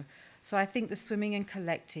fun though, so I think the swimming and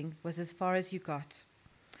collecting was as far as you got.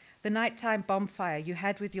 The nighttime bonfire you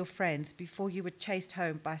had with your friends before you were chased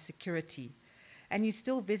home by security, and you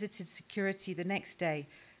still visited security the next day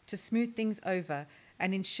to smooth things over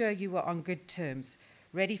and ensure you were on good terms,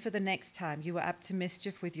 ready for the next time you were up to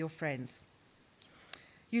mischief with your friends.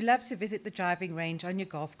 You loved to visit the driving range on your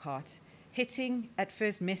golf cart, hitting, at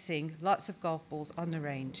first missing, lots of golf balls on the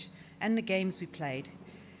range, and the games we played.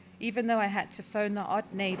 Even though I had to phone the odd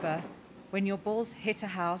neighbour when your balls hit a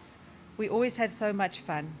house, we always had so much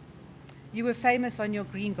fun. You were famous on your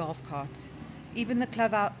green golf cart, even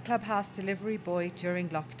the clubhouse delivery boy during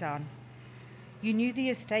lockdown. You knew the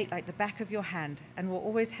estate like the back of your hand and were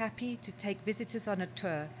always happy to take visitors on a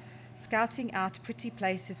tour, scouting out pretty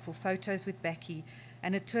places for photos with Becky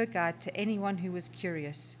and a tour guide to anyone who was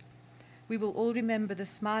curious. We will all remember the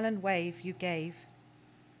smile and wave you gave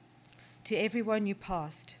to everyone you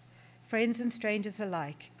passed, friends and strangers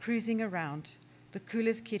alike, cruising around, the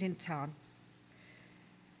coolest kid in town.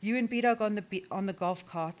 You and B-Dog on the golf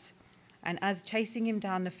cart, and us chasing him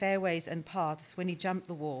down the fairways and paths when he jumped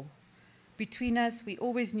the wall. Between us, we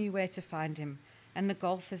always knew where to find him, and the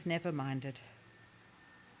golfers never minded.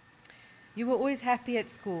 You were always happy at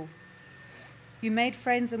school. You made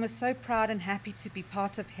friends and were so proud and happy to be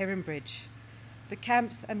part of Heronbridge. The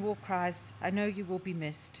camps and war cries, I know you will be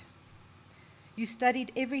missed. You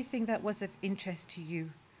studied everything that was of interest to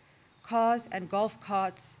you. Cars and golf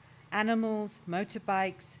carts, animals,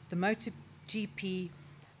 motorbikes, the MotoGP,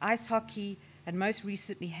 ice hockey, and most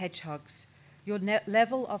recently hedgehogs. Your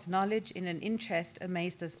level of knowledge in an interest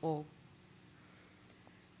amazed us all.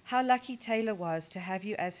 How lucky Taylor was to have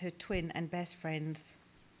you as her twin and best friends.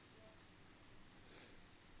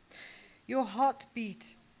 Your heart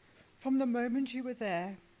beat from the moment you were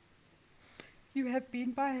there. You have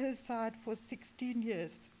been by her side for 16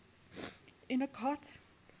 years, in a cot,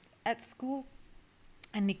 at school,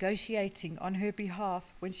 and negotiating on her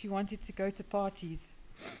behalf when she wanted to go to parties.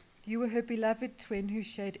 You were her beloved twin who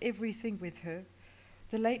shared everything with her.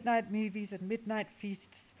 The late-night movies and midnight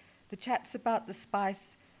feasts, the chats about the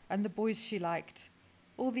spice and the boys she liked,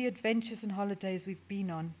 all the adventures and holidays we've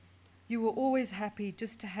been on. You were always happy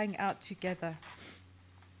just to hang out together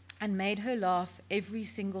and made her laugh every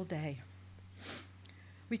single day.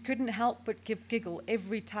 We couldn't help but giggle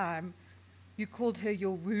every time you called her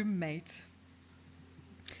your roommate.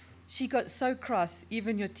 She got so cross,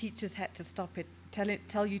 even your teachers had to stop it,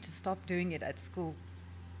 tell you to stop doing it at school.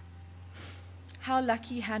 How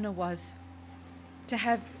lucky Hannah was to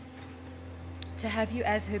have you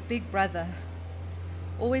as her big brother,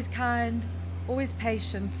 always kind, always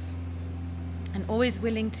patient, and always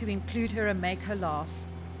willing to include her and make her laugh.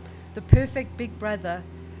 The perfect big brother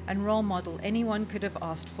and role model anyone could have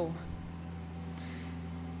asked for.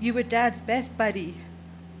 You were Dad's best buddy,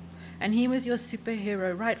 and he was your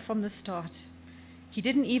superhero right from the start. He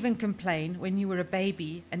didn't even complain when you were a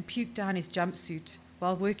baby and puked down his jumpsuit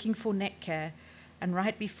while working for Netcare and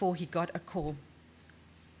right before he got a call.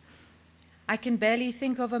 I can barely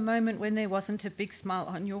think of a moment when there wasn't a big smile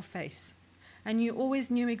on your face, and you always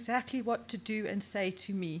knew exactly what to do and say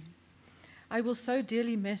to me. I will so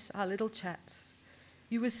dearly miss our little chats.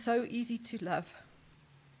 You were so easy to love.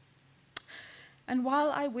 And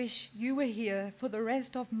while I wish you were here for the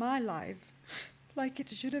rest of my life, like it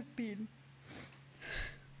should have been,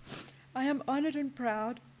 I am honored and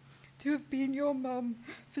proud to have been your mom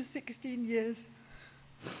for 16 years.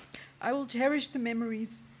 I will cherish the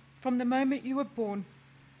memories from the moment you were born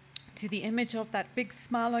to the image of that big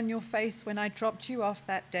smile on your face when I dropped you off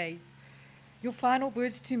that day. Your final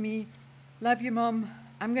words to me, love you, Mom,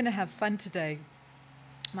 I'm going to have fun today.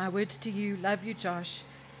 My words to you, love you, Josh,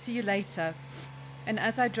 see you later. And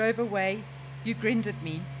as I drove away, you grinned at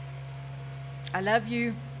me. I love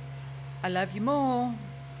you more.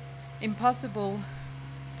 Impossible,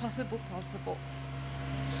 possible, possible.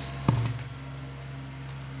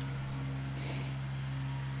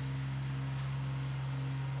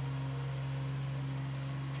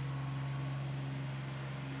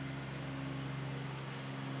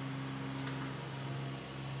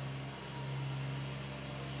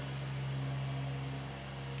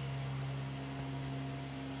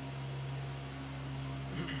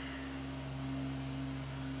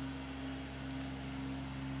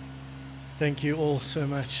 Thank you all so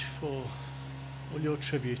much for all your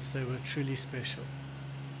tributes. They were truly special.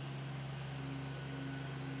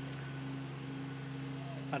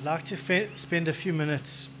 I'd like to spend a few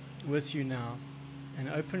minutes with you now and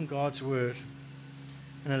open God's Word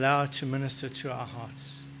and allow it to minister to our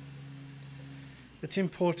hearts. It's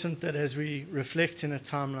important that as we reflect in a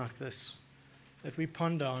time like this, that we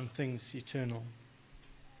ponder on things eternal.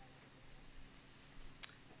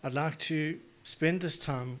 I'd like to spend this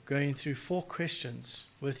time going through 4 questions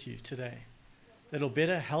with you today that'll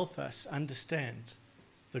better help us understand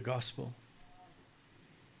the gospel.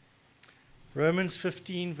 Romans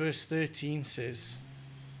 15 verse 13 says,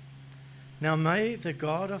 "Now may the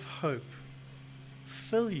God of hope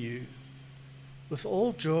fill you with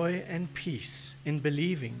all joy and peace in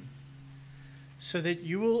believing, so that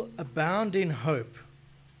you will abound in hope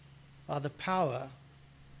by the power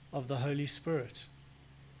of the Holy Spirit."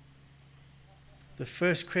 The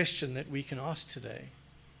first question that we can ask today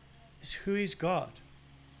is, who is God?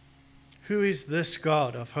 Who is this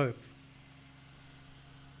God of hope?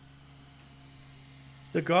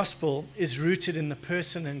 The gospel is rooted in the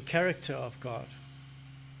person and character of God.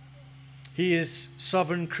 He is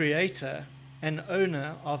sovereign creator and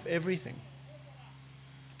owner of everything.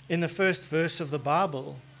 In the first verse of the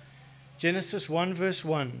Bible, Genesis 1 verse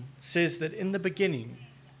 1 says that in the beginning,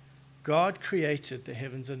 God created the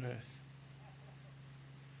heavens and earth.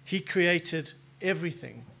 He created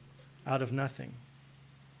everything out of nothing.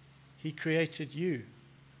 He created you,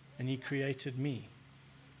 and He created me.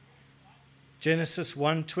 Genesis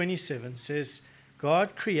 1:27 says,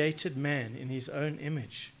 God created man in His own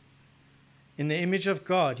image. In the image of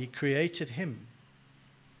God, He created him.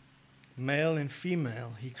 Male and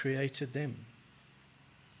female, He created them.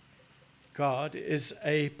 God is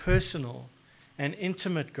a personal and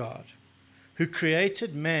intimate God who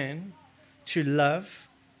created man to love,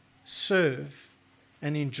 serve,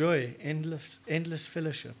 and enjoy endless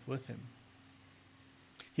fellowship with Him.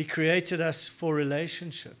 He created us for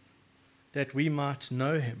relationship, that we might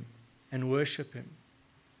know Him and worship Him.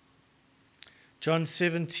 John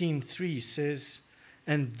 17:3 says,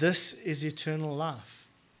 "And this is eternal life,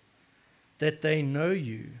 that they know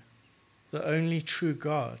you, the only true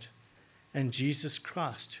God, and Jesus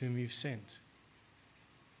Christ whom you've sent."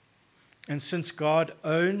 And since God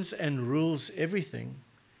owns and rules everything,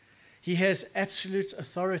 he has absolute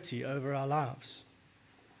authority over our lives.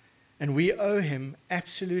 And we owe him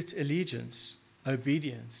absolute allegiance,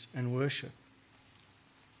 obedience, and worship.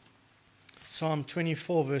 Psalm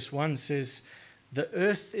 24 verse 1 says, "The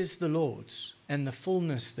earth is the Lord's, and the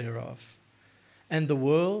fullness thereof, and the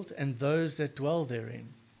world and those that dwell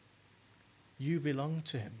therein. You belong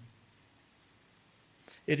to him.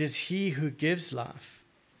 It is he who gives life,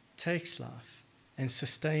 takes life, and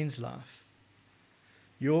sustains life.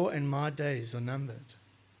 Your and my days are numbered.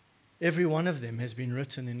 Every one of them has been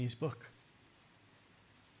written in his book.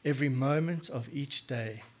 Every moment of each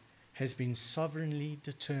day has been sovereignly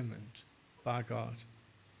determined by God.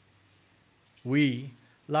 We,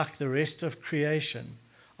 like the rest of creation,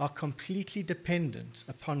 are completely dependent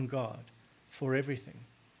upon God for everything.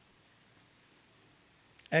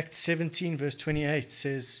 Acts 17 verse 28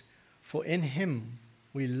 says, "For in him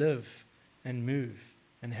we live and move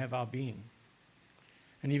and have our being."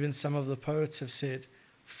 And even some of the poets have said,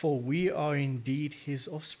 "For we are indeed his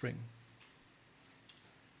offspring."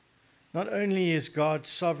 Not only is God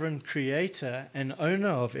sovereign creator and owner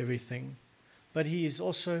of everything, but he is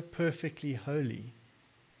also perfectly holy.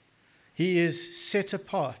 He is set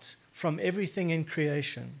apart from everything in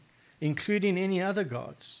creation, including any other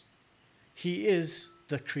gods. He is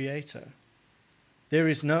the creator. There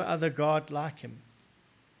is no other God like him.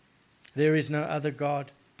 There is no other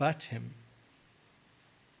God but him.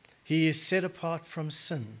 He is set apart from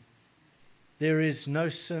sin. There is no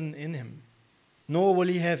sin in him, nor will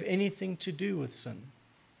he have anything to do with sin.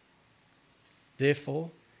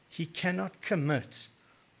 Therefore, he cannot commit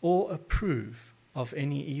or approve of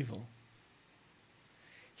any evil.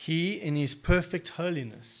 He, in his perfect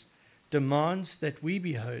holiness, demands that we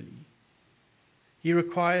be holy. He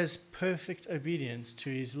requires perfect obedience to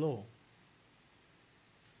his law.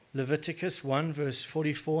 Leviticus 1 verse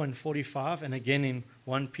 44 and 45, and again in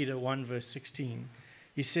 1 Peter 1 verse 16,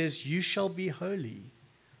 he says, "You shall be holy,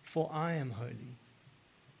 for I am holy."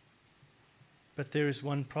 But there is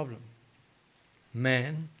one problem.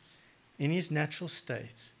 Man, in his natural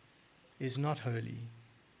state, is not holy.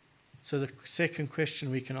 So the second question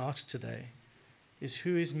we can ask today is,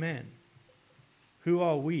 who is man? Who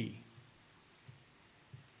are we?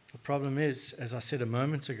 The problem is, as I said a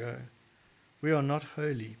moment ago, we are not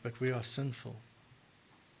holy, but we are sinful.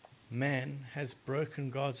 Man has broken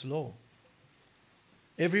God's law.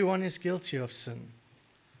 Everyone is guilty of sin.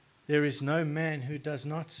 There is no man who does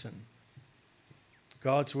not sin.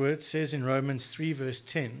 God's word says in Romans 3 verse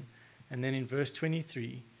 10, and then in verse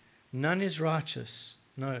 23, "None is righteous,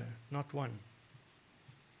 no, not one.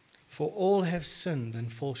 For all have sinned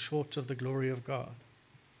and fall short of the glory of God."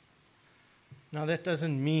 Now that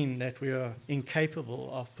doesn't mean that we are incapable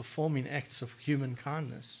of performing acts of human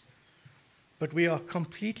kindness, but we are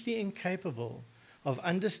completely incapable of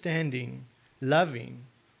understanding, loving,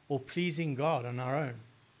 or pleasing God on our own.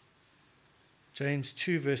 James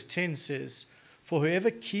 2 verse 10 says, "For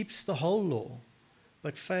whoever keeps the whole law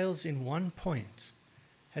but fails in one point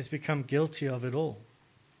has become guilty of it all."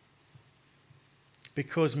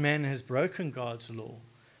 Because man has broken God's law,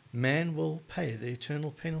 man will pay the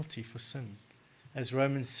eternal penalty for sin. As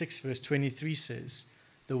Romans 6 verse 23 says,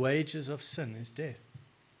 "The wages of sin is death."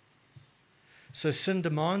 So sin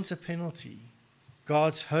demands a penalty.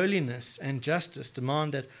 God's holiness and justice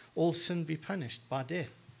demand that all sin be punished by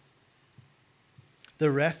death.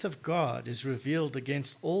 The wrath of God is revealed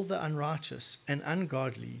against all the unrighteous and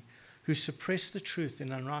ungodly who suppress the truth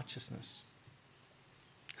in unrighteousness,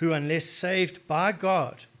 who, unless saved by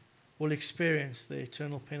God, will experience the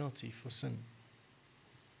eternal penalty for sin.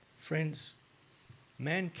 Friends,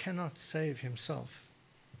 man cannot save himself.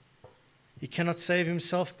 He cannot save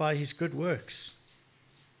himself by his good works.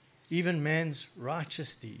 Even man's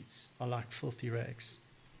righteous deeds are like filthy rags.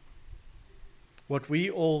 What we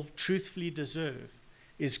all truthfully deserve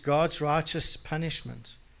is God's righteous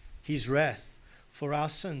punishment, his wrath for our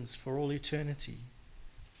sins for all eternity.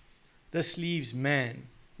 This leaves man,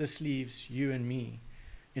 this leaves you and me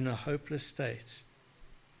in a hopeless state,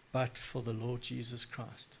 but for the Lord Jesus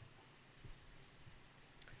Christ.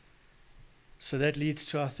 So that leads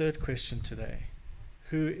to our third question today.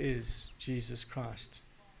 Who is Jesus Christ?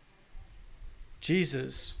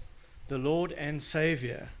 Jesus, the Lord and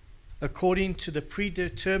Savior, according to the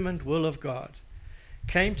predetermined will of God,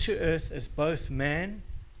 came to earth as both man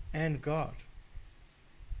and God.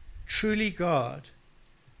 Truly God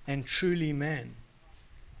and truly man.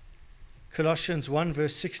 Colossians 1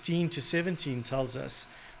 verse 16 to 17 tells us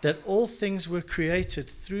that all things were created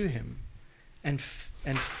through him and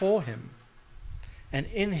for him, and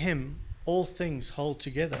in him all things hold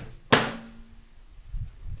together.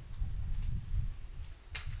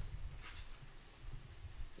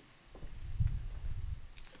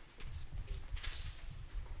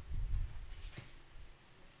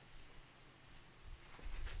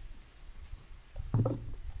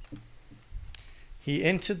 He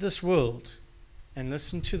entered this world, and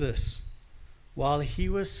listen to this, while he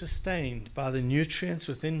was sustained by the nutrients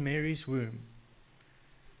within Mary's womb,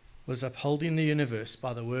 was upholding the universe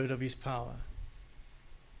by the word of his power.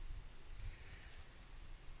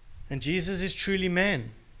 And Jesus is truly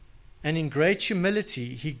man. And in great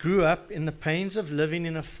humility, he grew up in the pains of living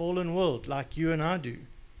in a fallen world like you and I do,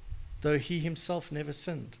 though he himself never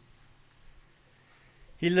sinned.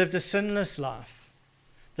 He lived a sinless life,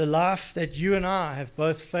 the life that you and I have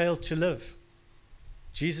both failed to live.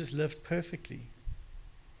 Jesus lived perfectly.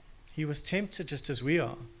 He was tempted just as we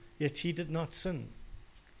are, yet he did not sin.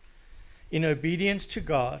 In obedience to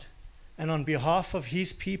God and on behalf of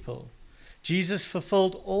his people, Jesus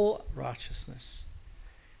fulfilled all righteousness.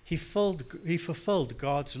 He fulfilled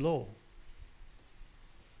God's law.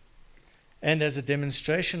 And as a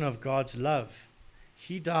demonstration of God's love,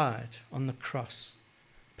 he died on the cross,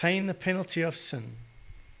 paying the penalty of sin.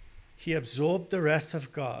 He absorbed the wrath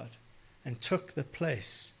of God and took the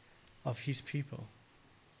place of his people.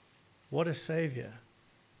 What a Savior.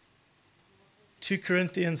 2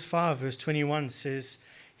 Corinthians 5 verse 21 says,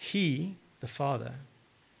 He, the Father,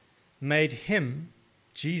 made him,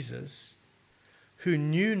 Jesus, who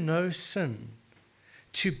knew no sin,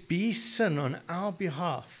 to be sin on our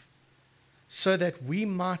behalf, so that we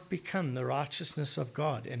might become the righteousness of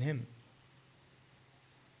God in him.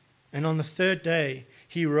 And on the third day,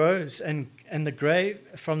 he rose from the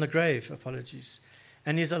grave,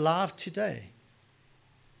 and is alive today,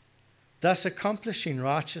 thus accomplishing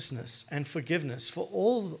righteousness and forgiveness for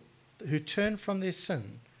all who turn from their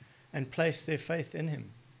sin and place their faith in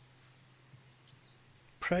him.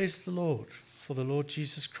 Praise the Lord for the Lord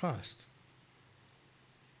Jesus Christ.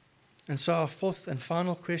 And so our fourth and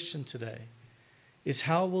final question today is,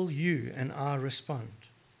 how will you and I respond?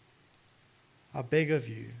 I beg of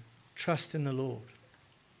you, trust in the Lord.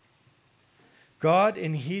 God,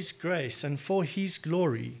 in his grace and for his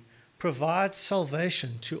glory, provides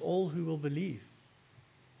salvation to all who will believe.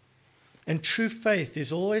 And true faith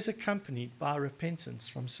is always accompanied by repentance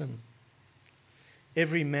from sin.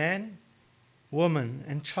 Every man, woman,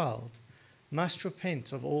 and child must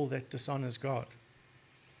repent of all that dishonors God.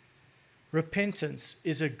 Repentance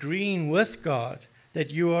is agreeing with God that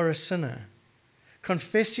you are a sinner,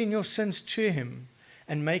 confessing your sins to him,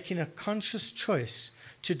 and making a conscious choice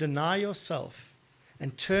to deny yourself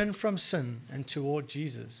and turn from sin and toward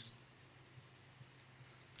Jesus.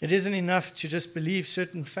 It isn't enough to just believe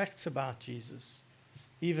certain facts about Jesus.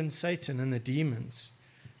 Even Satan and the demons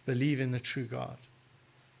believe in the true God,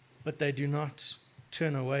 but they do not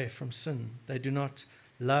turn away from sin. They do not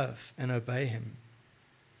love and obey him.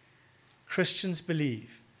 Christians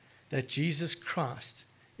believe that Jesus Christ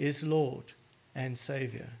is Lord and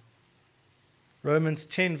Savior. Romans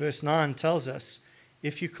 10 verse 9 tells us,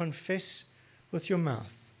 if you confess with your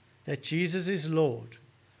mouth that Jesus is Lord,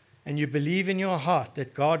 and you believe in your heart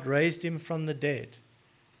that God raised him from the dead,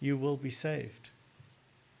 you will be saved.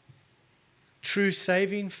 True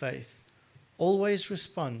saving faith always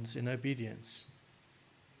responds in obedience.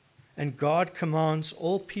 And God commands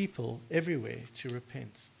all people everywhere to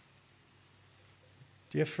repent.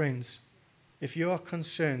 Dear friends, if you are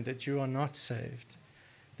concerned that you are not saved,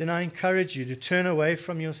 then I encourage you to turn away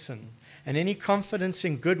from your sin and any confidence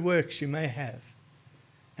in good works you may have,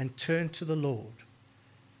 and turn to the Lord,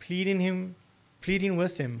 pleading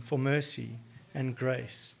with him for mercy and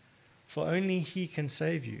grace, for only he can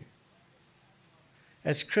save you.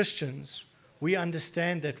 As Christians, we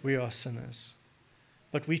understand that we are sinners,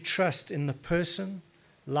 but we trust in the person,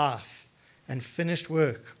 life, and finished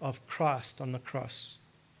work of Christ on the cross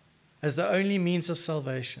as the only means of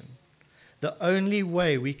salvation, the only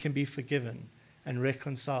way we can be forgiven and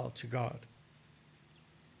reconciled to God.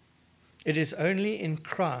 It is only in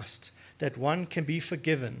Christ that one can be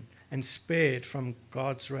forgiven and spared from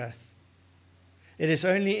God's wrath. It is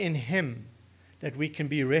only in him that we can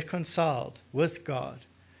be reconciled with God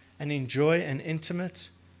and enjoy an intimate,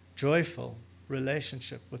 joyful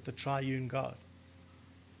relationship with the triune God.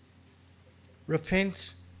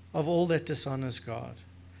 Repent of all that dishonors God.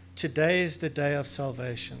 Today is the day of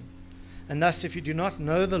salvation. And thus, if you do not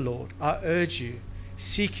know the Lord, I urge you,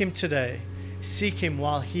 seek him today. Seek him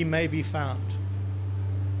while he may be found.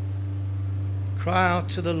 Cry out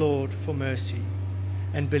to the Lord for mercy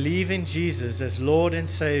and believe in Jesus as Lord and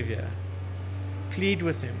Savior. Plead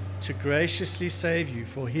with him to graciously save you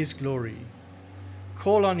for his glory.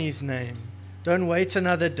 Call on his name. Don't wait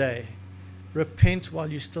another day. Repent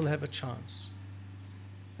while you still have a chance.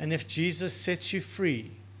 And if Jesus sets you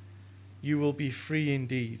free, you will be free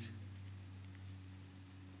indeed.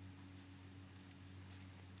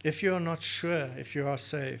 If you are not sure if you are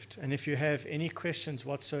saved, and if you have any questions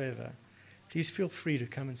whatsoever, please feel free to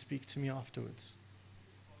come and speak to me afterwards.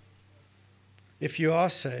 If you are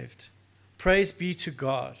saved, praise be to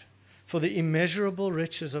God for the immeasurable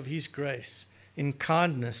riches of his grace in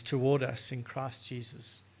kindness toward us in Christ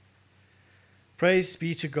Jesus. Praise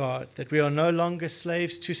be to God that we are no longer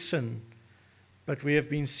slaves to sin, but we have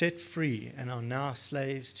been set free and are now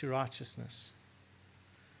slaves to righteousness.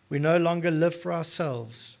 We no longer live for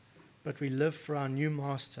ourselves, but we live for our new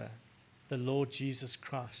master, the Lord Jesus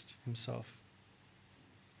Christ himself.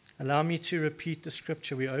 Allow me to repeat the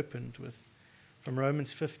scripture we opened with from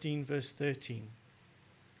Romans 15, verse 13.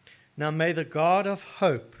 Now may the God of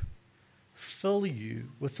hope fill you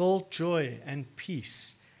with all joy and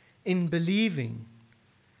peace in believing,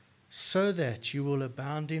 so that you will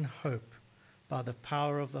abound in hope by the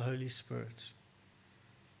power of the Holy Spirit.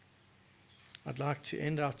 I'd like to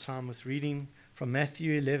end our time with reading from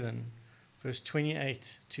Matthew 11, verse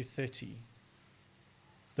 28 to 30.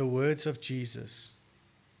 The words of Jesus.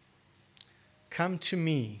 Come to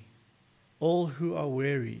me, all who are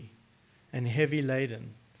weary and heavy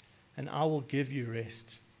laden, and I will give you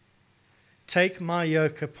rest. Take my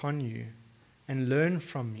yoke upon you and learn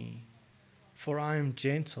from me, for I am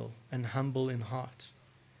gentle and humble in heart,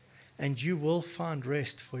 and you will find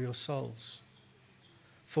rest for your souls.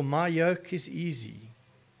 For my yoke is easy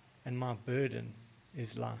and my burden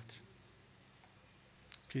is light.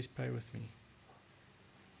 Please pray with me.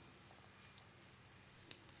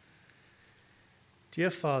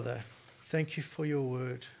 Dear Father, thank you for your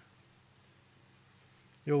word.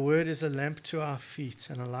 Your word is a lamp to our feet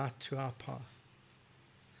and a light to our path.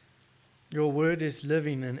 Your word is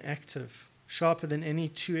living and active, sharper than any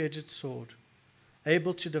two-edged sword,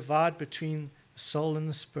 able to divide between the soul and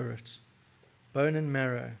the spirit, bone and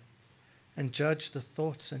marrow, and judge the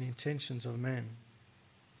thoughts and intentions of man.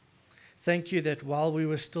 Thank you that while we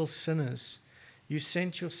were still sinners, you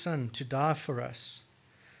sent your Son to die for us,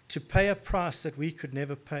 to pay a price that we could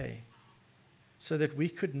never pay, so that we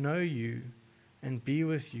could know you and be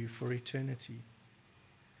with you for eternity.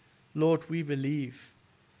 Lord, we believe,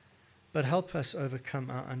 but help us overcome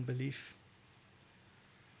our unbelief.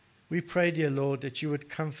 We pray, dear Lord, that you would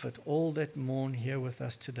comfort all that mourn here with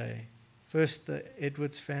us today. First the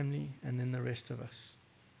Edwards family and then the rest of us.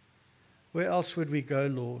 Where else would we go,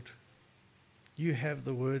 Lord? You have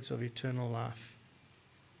the words of eternal life.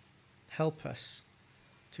 Help us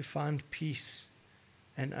to find peace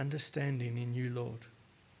and understanding in you, Lord.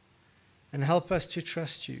 And help us to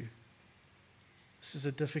trust you. This is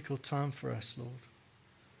a difficult time for us, Lord.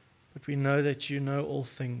 But we know that you know all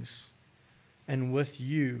things, and with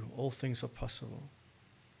you all things are possible.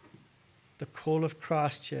 The call of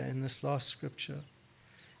Christ here in this last scripture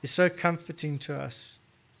is so comforting to us.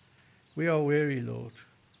 We are weary, Lord.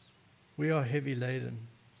 We are heavy laden.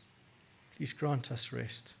 Please grant us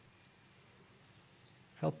rest.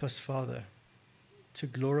 Help us, Father, to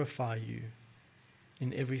glorify you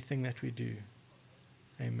in everything that we do.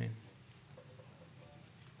 Amen.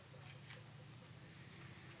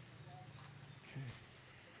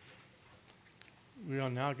 We are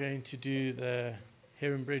now going to do the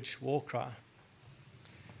Heronbridge War Cry.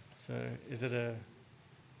 So is it a...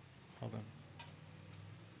 Hold on.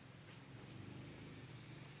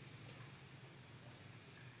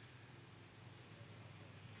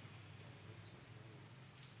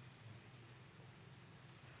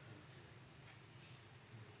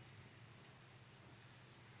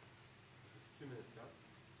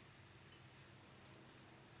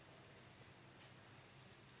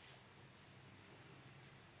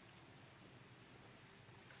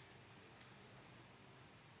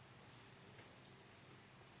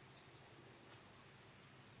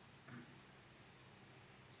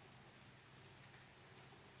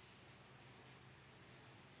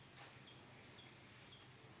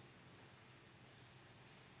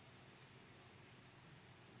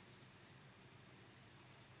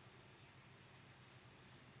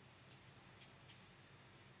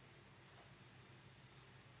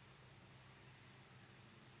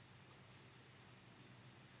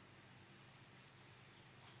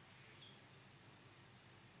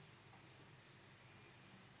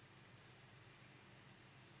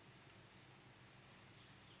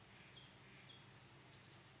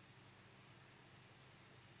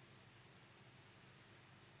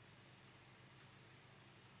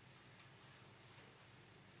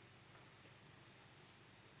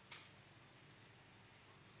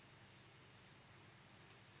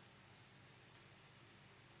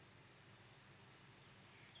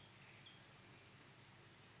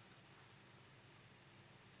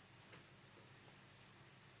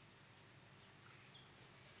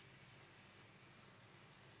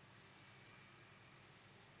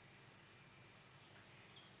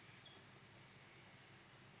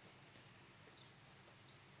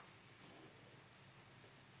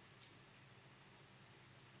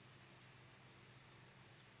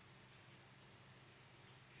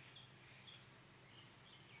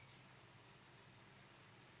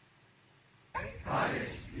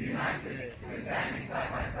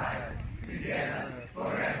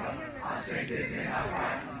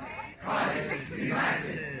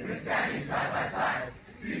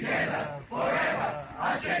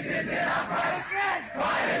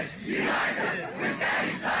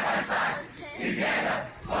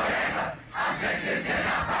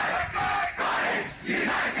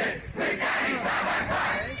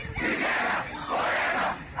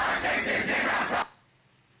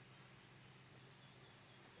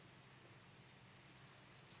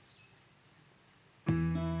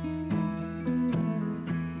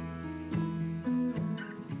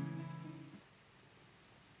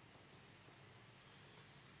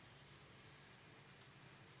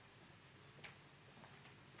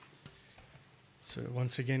 So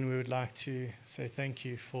once again, we would like to say thank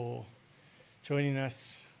you for joining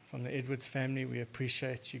us from the Edwards family. We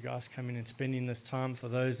appreciate you guys coming and spending this time. For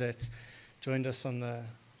those that joined us on the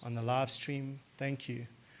live stream, thank you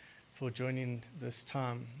for joining this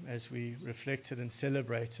time as we reflected and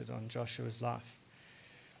celebrated on Joshua's life.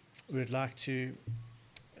 We would like to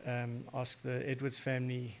ask the Edwards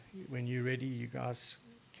family, when you're ready, you guys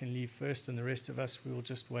can leave first, and the rest of us, we will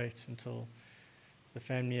just wait until the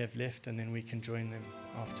family have left, and then we can join them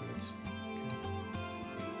afterwards.